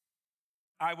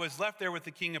I was left there with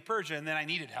the king of Persia and then I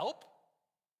needed help.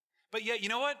 But yet, you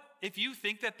know what? If you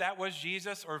think that that was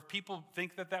Jesus, or if people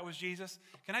think that that was Jesus,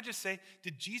 can I just say,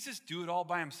 did Jesus do it all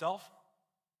by himself?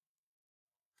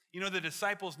 You know, the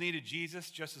disciples needed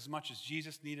Jesus just as much as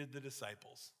Jesus needed the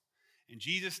disciples. And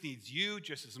Jesus needs you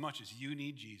just as much as you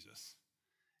need Jesus.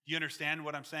 Do you understand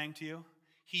what I'm saying to you?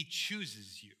 He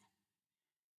chooses you.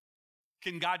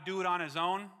 Can God do it on his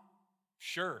own?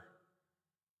 Sure.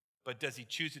 But does he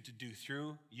choose it to do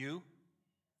through you?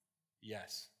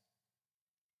 Yes.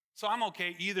 So I'm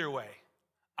okay either way.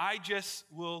 I just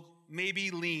will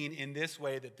maybe lean in this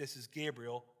way that this is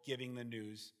Gabriel giving the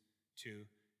news to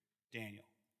Daniel.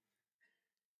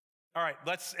 All right,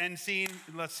 let's end scene.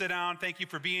 Let's sit down. Thank you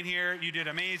for being here. You did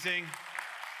amazing.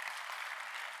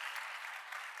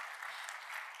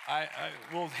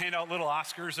 We'll hand out little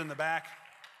Oscars in the back.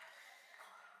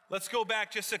 Let's go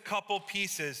back just a couple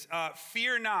pieces.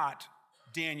 Fear not,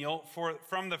 Daniel, for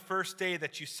from the first day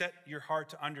that you set your heart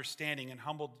to understanding and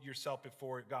humbled yourself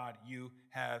before God, you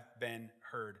have been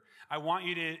heard. I want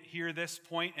you to hear this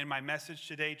point in my message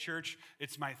today, church.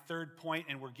 It's my third point,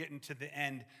 and we're getting to the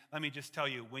end. Let me just tell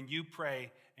you, when you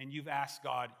pray and you've asked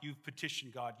God, you've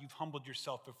petitioned God, you've humbled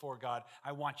yourself before God,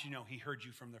 I want you to know he heard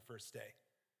you from the first day.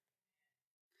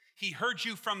 He heard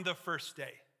you from the first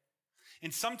day.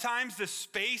 And sometimes the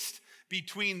space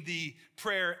between the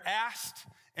prayer asked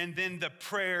and then the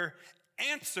prayer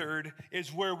answered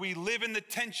is where we live in the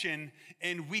tension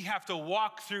and we have to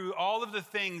walk through all of the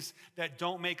things that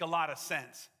don't make a lot of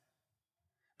sense.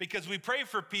 Because we pray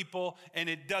for people and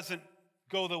it doesn't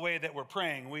go the way that we're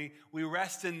praying. We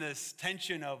rest in this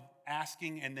tension of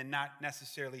asking and then not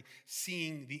necessarily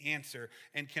seeing the answer.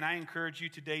 And can I encourage you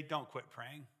today, don't quit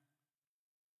praying.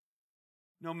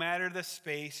 No matter the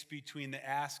space between the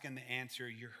ask and the answer,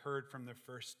 you're heard from the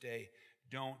first day.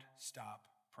 Don't stop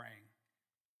praying.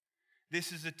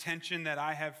 This is a tension that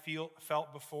I have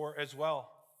felt before as well.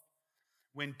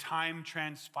 When time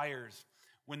transpires,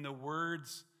 when the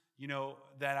words,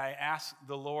 that I ask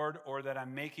the Lord or that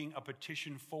I'm making a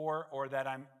petition for or that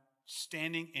I'm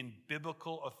standing in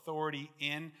biblical authority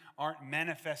in aren't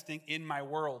manifesting in my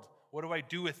world. What do I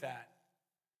do with that?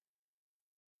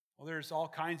 Well, there's all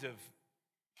kinds of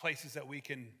places that we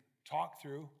can talk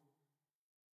through.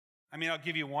 I'll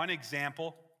give you one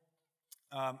example.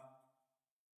 How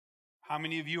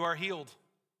many of you are healed?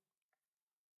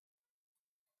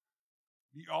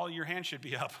 All your hands should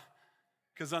be up,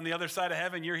 because on the other side of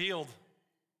heaven, you're healed.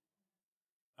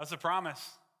 That's a promise.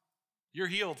 You're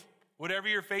healed. Whatever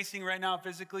you're facing right now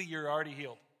physically, you're already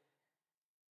healed.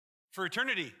 For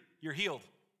eternity, you're healed.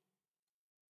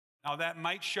 Now, that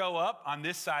might show up on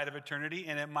this side of eternity,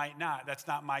 and it might not. That's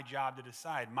not my job to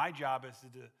decide. My job is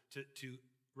to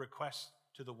request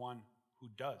to the one who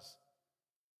does.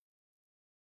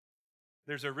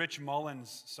 There's a Rich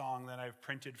Mullins song that I've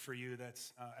printed for you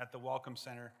that's at the Welcome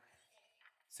Center.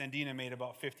 Sandina made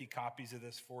about 50 copies of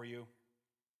this for you.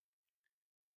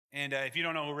 And if you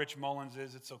don't know who Rich Mullins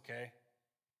is, it's okay.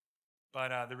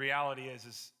 But the reality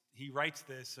is he writes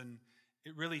this, and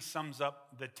it really sums up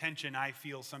the tension I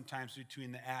feel sometimes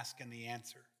between the ask and the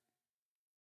answer.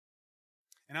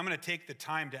 And I'm going to take the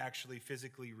time to actually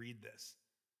physically read this.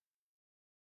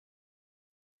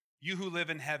 You who live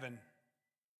in heaven,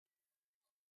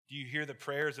 do you hear the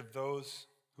prayers of those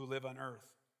who live on earth,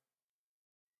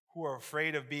 who are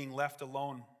afraid of being left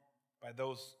alone by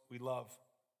those we love,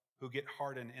 who get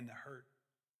hardened in the hurt?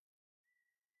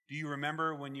 Do you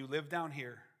remember when you lived down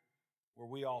here where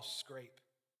we all scrape?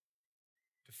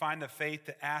 To find the faith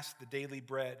to ask the daily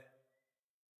bread.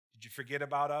 Did you forget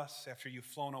about us after you've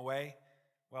flown away?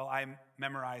 Well, I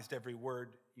memorized every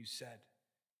word you said.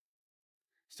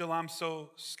 Still, I'm so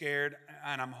scared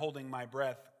and I'm holding my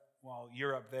breath while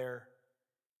you're up there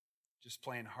just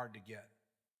playing hard to get.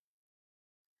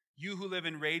 You who live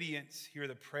in radiance, hear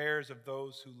the prayers of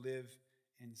those who live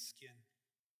in skin.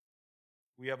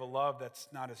 We have a love that's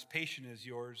not as patient as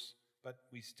yours, but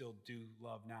we still do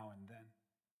love now and then.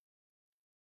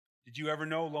 Did you ever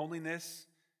know loneliness?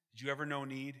 Did you ever know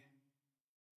need?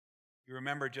 You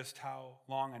remember just how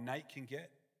long a night can get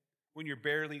when you're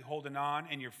barely holding on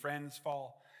and your friends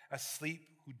fall asleep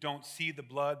who don't see the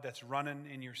blood that's running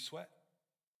in your sweat?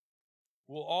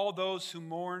 Will all those who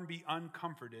mourn be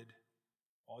uncomforted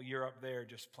while you're up there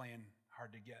just playing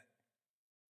hard to get?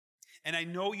 And I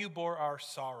know you bore our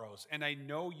sorrows, and I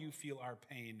know you feel our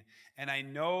pain, and I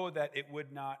know that it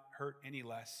would not hurt any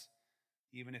less,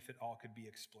 even if it all could be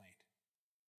explained.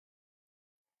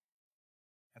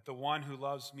 At the one who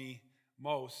loves me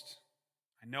most,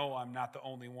 I know I'm not the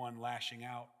only one lashing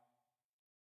out.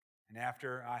 And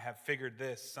after I have figured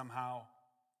this, somehow,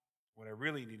 what I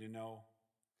really need to know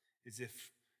is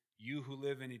if you who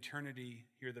live in eternity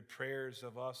hear the prayers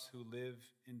of us who live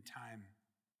in time,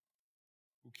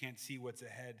 who can't see what's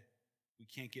ahead, we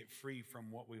can't get free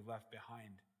from what we've left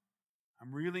behind.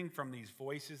 I'm reeling from these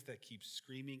voices that keep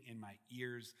screaming in my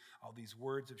ears, all these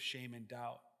words of shame and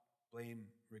doubt, blame,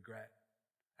 regret.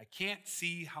 I can't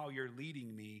see how you're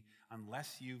leading me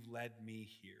unless you've led me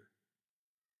here,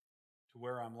 to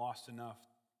where I'm lost enough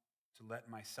to let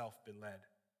myself be led.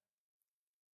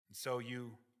 And so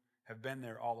you have been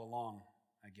there all along,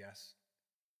 I guess.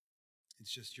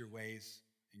 It's just your ways,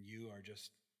 and you are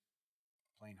just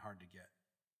plain hard to get.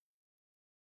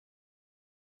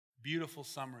 Beautiful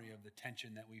summary of the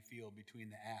tension that we feel between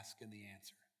the ask and the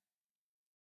answer.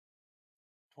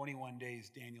 21 days,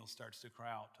 Daniel starts to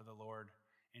cry out to the Lord,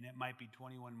 and it might be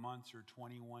 21 months or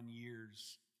 21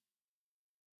 years.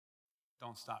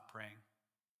 Don't stop praying.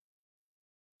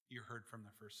 You heard from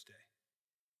the first day.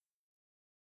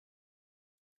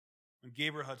 When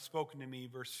Gabriel had spoken to me,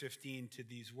 verse 15, to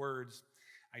these words,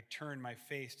 I turned my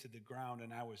face to the ground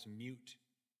and I was mute.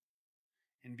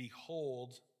 And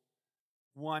behold,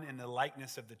 one in the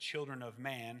likeness of the children of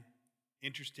man.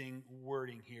 Interesting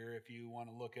wording here if you want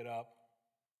to look it up.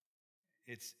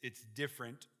 It's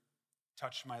different.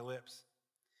 Touched my lips.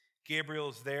 Gabriel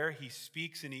is there. He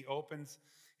speaks and he opens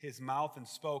his mouth and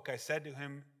spoke. I said to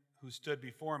him who stood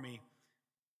before me,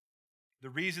 the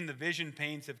reason the vision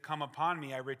pains have come upon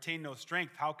me, I retain no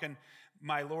strength. How can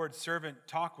my Lord's servant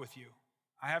talk with you?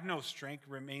 I have no strength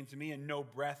remains in me, and no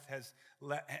breath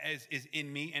is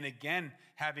in me. And again,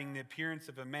 having the appearance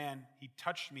of a man, he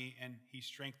touched me and he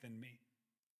strengthened me.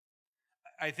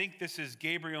 I think this is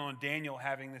Gabriel and Daniel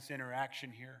having this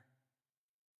interaction here.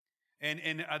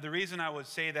 And the reason I would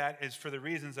say that is for the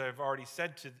reasons I've already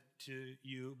said to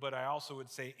you, but I also would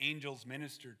say angels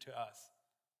minister to us.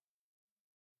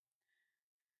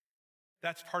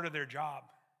 That's part of their job.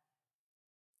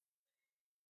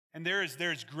 And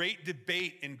there's great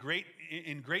debate and great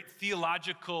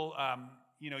theological,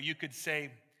 you could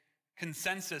say,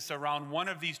 consensus around one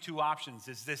of these two options.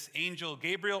 Is this angel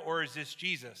Gabriel or is this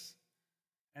Jesus?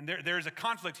 And there's a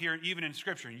conflict here even in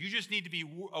Scripture. And you just need to be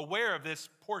aware of this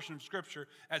portion of Scripture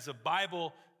as a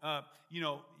Bible,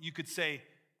 you could say,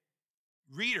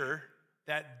 reader,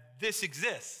 that this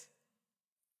exists.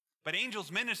 But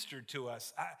angels ministered to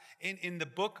us. In the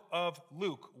book of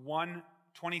Luke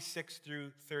 1:26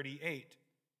 through 38,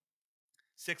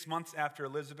 6 months after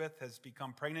Elizabeth has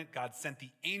become pregnant, God sent the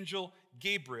angel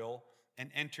Gabriel and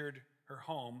entered her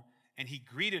home, and he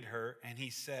greeted her, and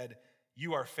he said,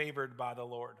 you are favored by the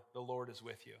Lord. The Lord is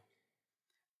with you.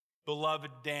 Beloved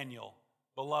Daniel,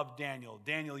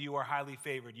 Daniel, you are highly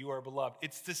favored. You are beloved.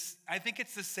 I think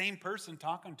it's the same person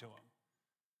talking to him.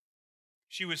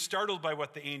 She was startled by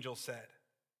what the angel said.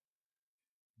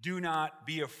 Do not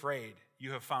be afraid.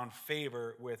 You have found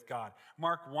favor with God.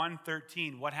 Mark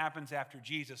 1:13, what happens after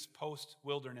Jesus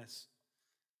post-wilderness?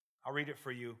 I'll read it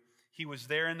for you. He was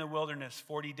there in the wilderness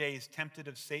 40 days, tempted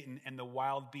of Satan and the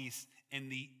wild beasts, and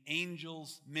the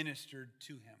angels ministered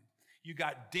to him. You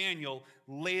got Daniel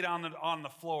laid on the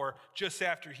floor just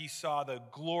after he saw the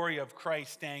glory of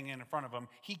Christ standing in front of him.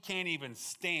 He can't even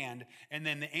stand. And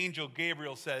then the angel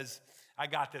Gabriel says, I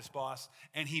got this, boss.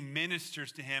 And he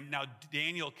ministers to him. Now,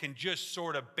 Daniel can just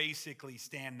sort of basically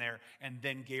stand there. And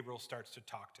then Gabriel starts to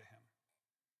talk to him.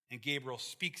 And Gabriel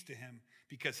speaks to him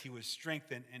because he was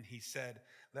strengthened. And he said,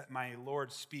 let my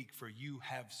Lord speak, for you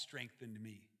have strengthened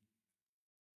me.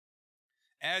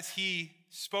 As he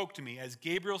spoke to me, as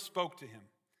Gabriel spoke to him,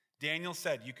 Daniel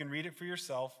said, you can read it for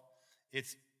yourself.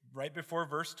 It's right before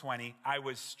verse 20. I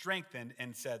was strengthened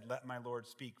and said, let my Lord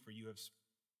speak, for you have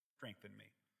strengthened me.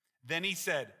 Then he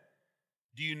said,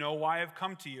 do you know why I've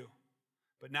come to you?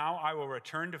 But now I will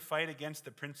return to fight against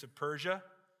the prince of Persia.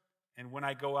 And when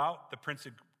I go out, the prince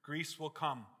of Greece will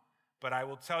come. But I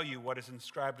will tell you what is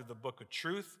inscribed in the book of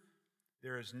truth.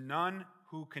 There is none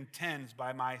who contends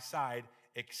by my side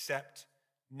except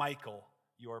Michael,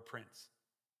 your prince.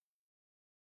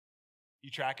 You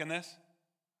tracking this?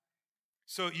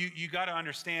 So you got to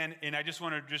understand, and I just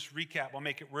want to just recap. I'll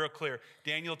make it real clear.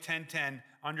 Daniel 10:10,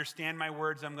 understand my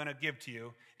words I'm going to give to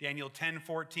you. Daniel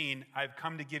 10:14, I've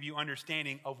come to give you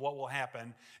understanding of what will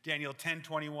happen. Daniel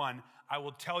 10:21, I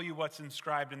will tell you what's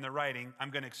inscribed in the writing.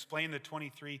 I'm going to explain the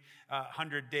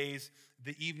 2300 days,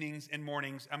 the evenings and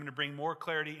mornings. I'm going to bring more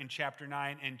clarity in chapter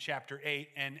 9 and chapter 8,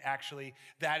 and actually,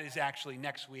 that is actually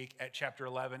next week at chapter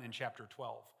 11 and chapter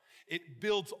 12. it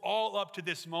builds all up to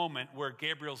this moment where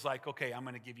Gabriel's like, okay, I'm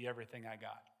going to give you everything I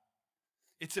got.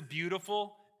 It's a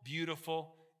beautiful,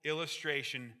 beautiful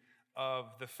illustration of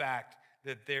the fact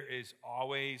that there is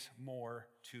always more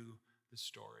to the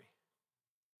story.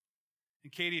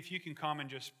 And Katie, if you can come and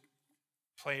just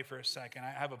play for a second.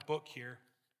 I have a book here.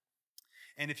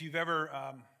 And if you've ever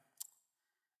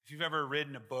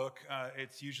written a book,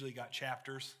 it's usually got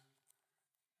chapters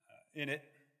in it.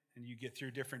 And you get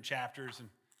through different chapters and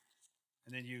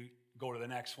then you go to the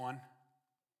next one.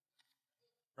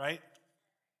 Right?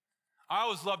 I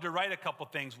always love to write a couple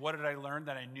things. What did I learn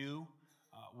that I knew?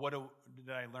 What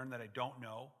did I learn that I don't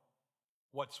know?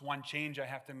 What's one change I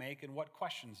have to make? And what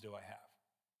questions do I have?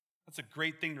 That's a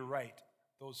great thing to write,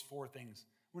 those 4 things.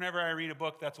 Whenever I read a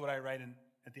book, that's what I write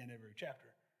at the end of every chapter.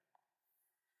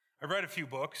 I've read a few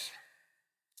books,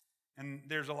 and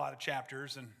there's a lot of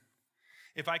chapters. And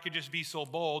if I could just be so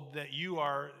bold that you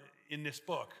are in this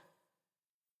book,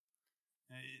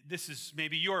 this is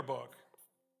maybe your book.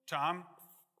 Tom?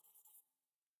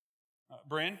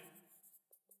 Bryn?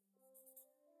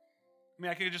 I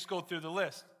mean, I could just go through the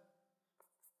list.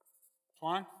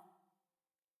 Twan?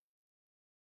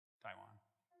 Taiwan.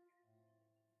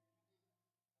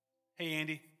 Hey,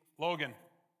 Andy. Logan.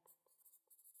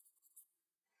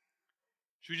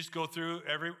 Should we just go through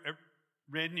every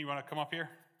Rin, you want to come up here?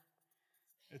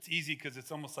 It's easy because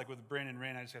it's almost like with Bryn and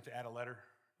Rin, I just have to add a letter.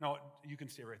 No, you can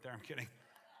stay right there. I'm kidding.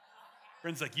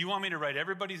 Bryn's like, you want me to write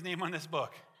everybody's name on this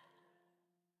book?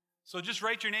 So just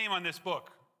write your name on this book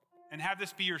and have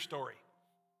this be your story.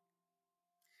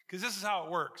 Because this is how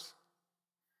it works.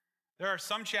 There are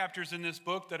some chapters in this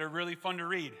book that are really fun to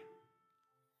read.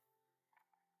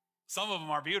 Some of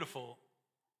them are beautiful.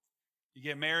 You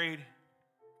get married,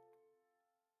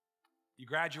 you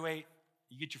graduate,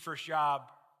 you get your first job,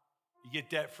 you get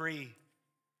debt-free.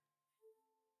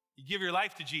 You give your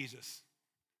life to Jesus.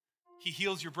 He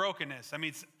heals your brokenness. I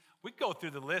mean, we go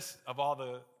through the list of all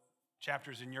the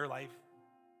chapters in your life.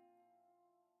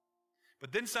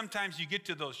 But then sometimes you get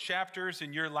to those chapters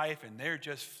in your life and they're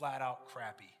just flat out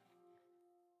crappy.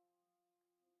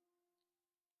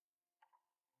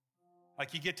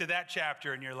 Like you get to that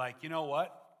chapter and you're like, you know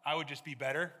what? I would just be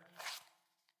better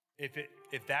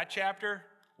if that chapter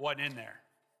wasn't in there.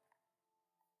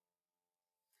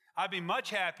 I'd be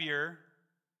much happier,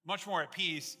 much more at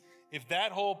peace if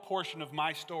that whole portion of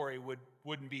my story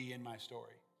wouldn't be in my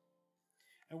story.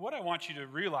 And what I want you to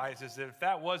realize is that if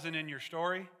that wasn't in your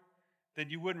story, then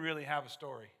you wouldn't really have a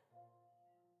story.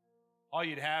 All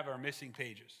you'd have are missing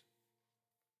pages.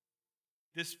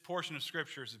 This portion of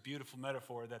Scripture is a beautiful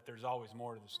metaphor that there's always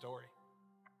more to the story.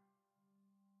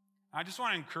 I just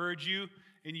want to encourage you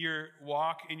in your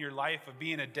walk, in your life of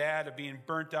being a dad, of being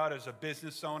burnt out as a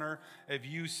business owner, of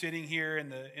you sitting here in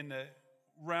the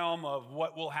realm of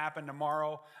what will happen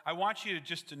tomorrow. I want you to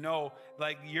just to know,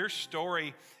 like your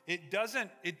story, it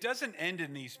doesn't end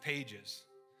in these pages.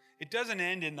 It doesn't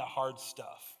end in the hard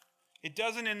stuff. It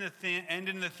doesn't end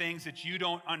in the things that you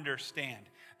don't understand.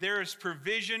 There is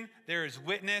provision, there is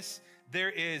witness,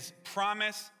 there is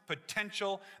promise,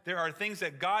 potential. There are things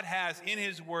that God has in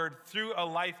His Word through a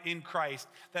life in Christ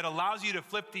that allows you to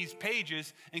flip these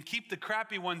pages and keep the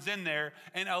crappy ones in there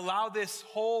and allow this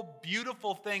whole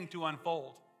beautiful thing to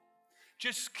unfold.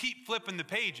 Just keep flipping the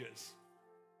pages.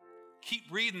 Keep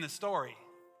reading the story.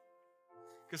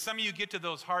 Because some of you get to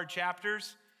those hard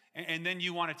chapters and then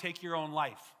you want to take your own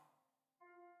life.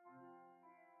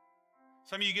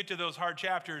 Some of you get to those hard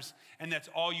chapters and that's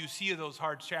all you see of those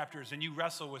hard chapters and you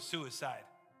wrestle with suicide.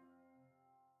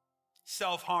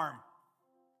 Self-harm.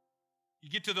 You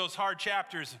get to those hard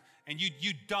chapters and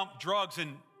you dump drugs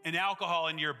and alcohol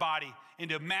into your body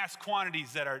into mass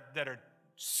quantities that are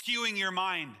skewing your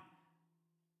mind.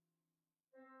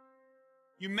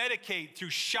 You medicate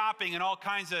through shopping and all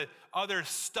kinds of other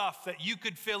stuff that you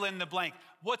could fill in the blank.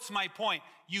 What's my point?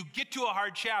 You get to a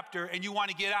hard chapter and you want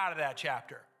to get out of that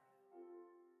chapter.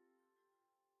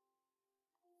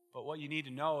 But what you need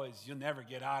to know is you'll never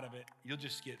get out of it. You'll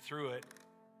just get through it.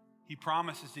 He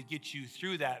promises to get you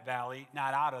through that valley,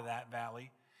 not out of that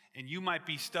valley. And you might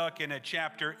be stuck in a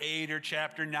chapter 8 or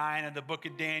chapter 9 of the book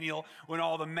of Daniel when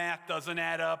all the math doesn't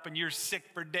add up and you're sick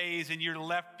for days and you're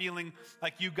left feeling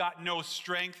like you got no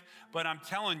strength. But I'm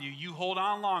telling you, you hold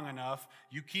on long enough,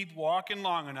 you keep walking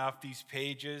long enough, these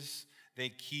pages, they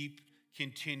keep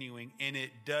continuing, and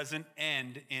it doesn't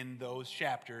end in those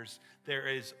chapters. There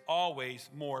is always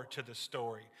more to the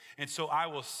story. And so I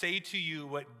will say to you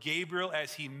what Gabriel,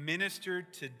 as he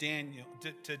ministered to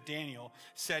Daniel,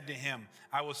 said to him.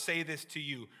 I will say this to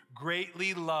you,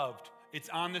 greatly loved. It's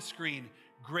on the screen.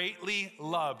 Greatly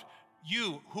loved.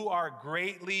 You who are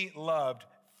greatly loved,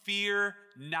 Fear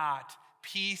not.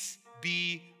 Peace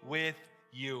be with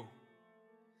you.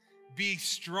 Be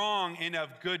strong and of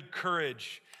good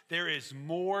courage. There is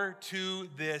more to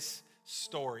this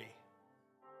story.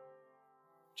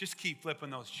 Just keep flipping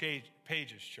those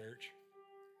pages, church.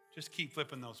 Just keep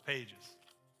flipping those pages.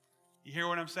 You hear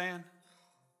what I'm saying?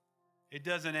 It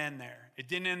doesn't end there. It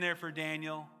didn't end there for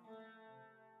Daniel.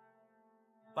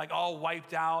 Like all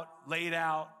wiped out, laid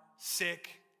out, sick,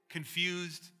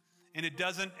 confused. And it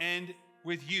doesn't end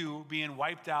with you being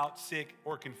wiped out, sick,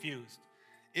 or confused.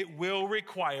 It will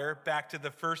require, back to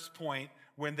the first point,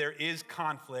 when there is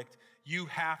conflict, you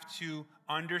have to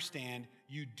understand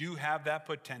you do have that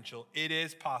potential. It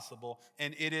is possible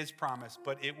and it is promised,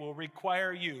 but it will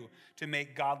require you to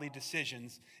make godly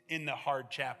decisions in the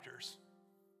hard chapters.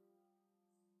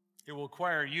 It will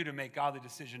require you to make godly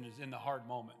decisions in the hard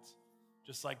moments,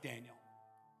 just like Daniel.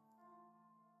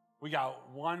 We got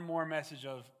one more message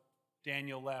of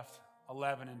Daniel left,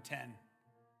 11 and 10.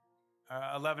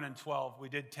 11 and 12. We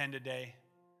did 10 today.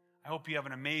 I hope you have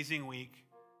an amazing week.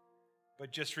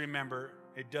 But just remember,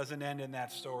 it doesn't end in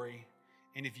that story.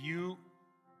 And if you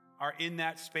are in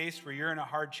that space where you're in a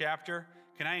hard chapter,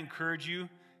 can I encourage you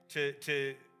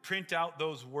to print out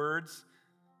those words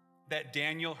that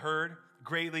Daniel heard?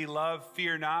 Greatly love,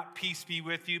 fear not, peace be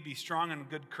with you, be strong and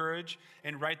good courage,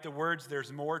 and write the words,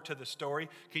 there's more to the story.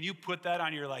 Can you put that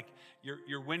on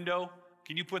your window?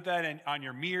 Can you put that on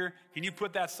your mirror? Can you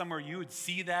put that somewhere you would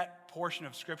see that portion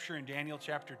of scripture in Daniel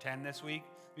chapter 10 this week?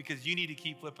 Because you need to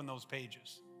keep flipping those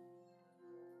pages.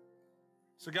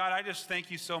 So God, I just thank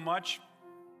you so much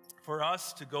for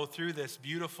us to go through this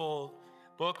beautiful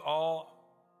book, all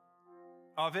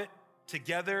of it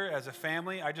together as a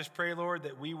family. I just pray, Lord,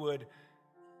 that we would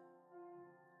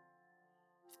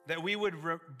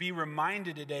be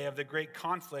reminded today of the great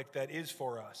conflict that is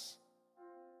for us.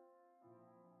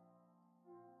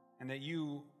 And that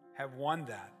you have won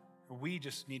that. We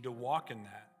just need to walk in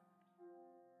that.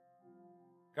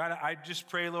 God, I just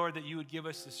pray, Lord, that you would give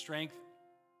us the strength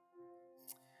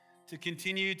to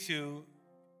continue to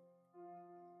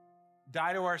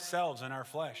die to ourselves and our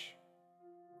flesh.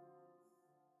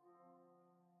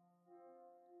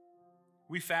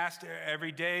 We fast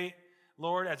every day,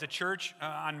 Lord, as a church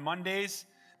on Mondays,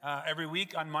 every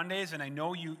week on Mondays, and I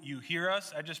know you hear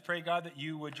us. I just pray, God, that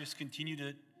you would just continue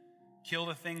to kill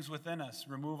the things within us,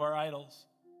 remove our idols.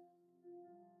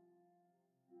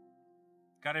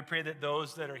 God, I pray that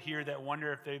those that are here that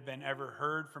wonder if they've been ever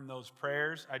heard from those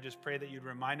prayers, I just pray that you'd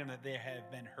remind them that they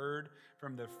have been heard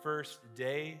from the first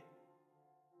day.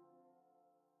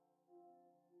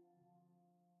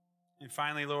 And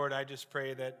finally, Lord, I just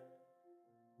pray that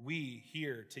we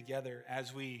here together,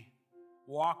 as we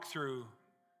walk through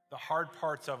the hard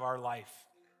parts of our life,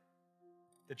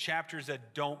 the chapters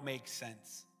that don't make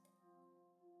sense,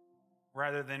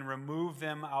 rather than remove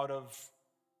them out of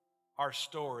our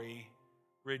story,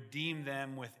 redeem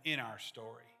them within our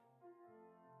story.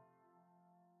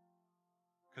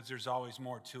 Because there's always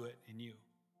more to it in you.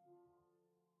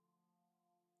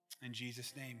 In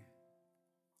Jesus' name,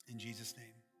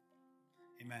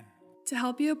 amen. To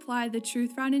help you apply the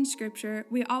truth found in Scripture,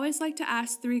 we always like to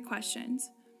ask 3 questions.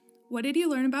 What did you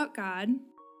learn about God?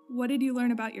 What did you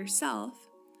learn about yourself?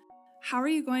 How are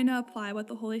you going to apply what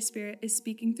the Holy Spirit is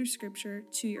speaking through Scripture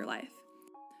to your life?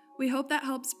 We hope that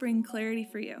helps bring clarity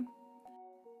for you.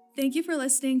 Thank you for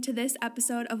listening to this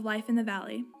episode of Life in the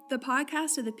Valley, the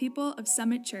podcast of the people of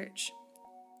Summit Church.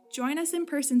 Join us in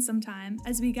person sometime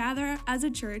as we gather as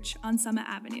a church on Summit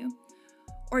Avenue.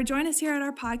 Or join us here at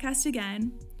our podcast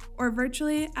again, or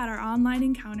virtually at our online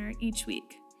encounter each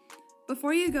week.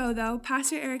 Before you go, though,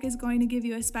 Pastor Eric is going to give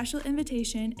you a special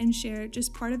invitation and share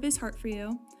just part of his heart for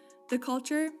you, the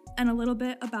culture, and a little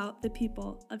bit about the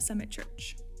people of Summit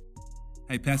Church.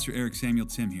 Hi, Pastor Eric Samuel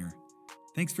Timm here.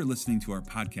 Thanks for listening to our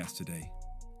podcast today.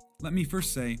 Let me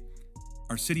first say,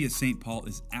 our city of St. Paul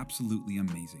is absolutely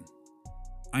amazing.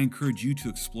 I encourage you to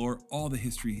explore all the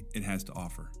history it has to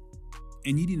offer.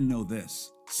 And you need to know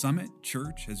this, Summit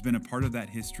Church has been a part of that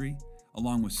history,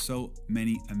 along with so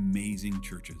many amazing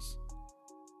churches.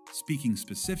 Speaking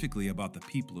specifically about the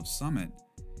people of Summit,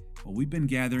 well, we've been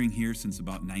gathering here since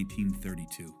about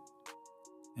 1932.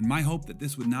 And my hope that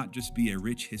this would not just be a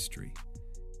rich history,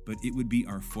 but it would be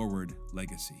our forward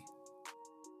legacy.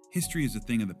 History is a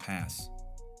thing of the past,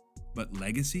 but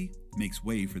legacy makes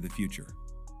way for the future.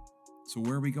 So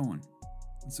where are we going?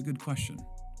 That's a good question.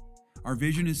 Our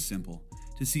vision is simple,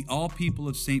 to see all people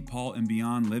of St. Paul and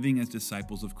beyond living as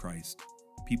disciples of Christ,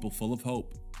 people full of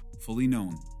hope, fully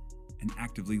known, and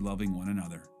actively loving one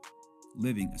another,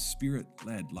 living a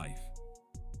Spirit-led life.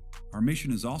 Our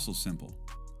mission is also simple,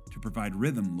 to provide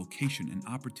rhythm, location, and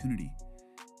opportunity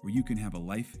where you can have a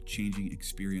life-changing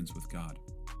experience with God.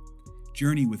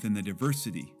 Journey within the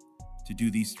diversity to do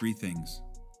these three things: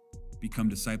 become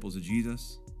disciples of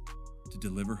Jesus, to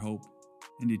deliver hope,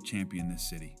 and to champion this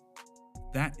city.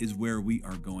 That is where we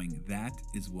are going. That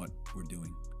is what we're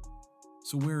doing.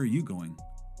 So where are you going?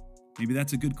 Maybe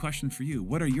that's a good question for you.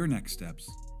 What are your next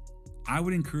steps? I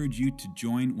would encourage you to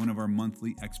join one of our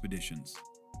monthly expeditions.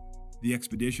 The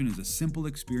expedition is a simple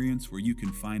experience where you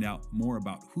can find out more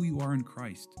about who you are in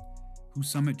Christ, who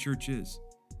Summit Church is,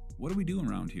 what are we doing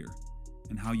around here,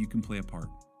 and how you can play a part.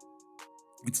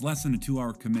 It's less than a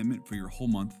 2-hour commitment for your whole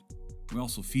month. We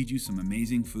also feed you some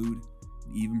amazing food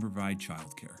and even provide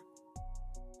childcare.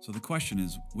 So the question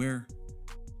is, where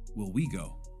will we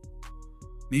go?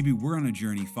 Maybe we're on a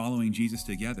journey following Jesus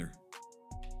together.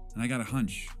 And I got a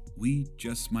hunch, we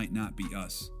just might not be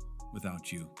us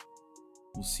without you.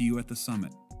 We'll see you at the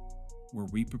summit, where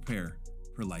we prepare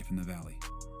for life in the valley.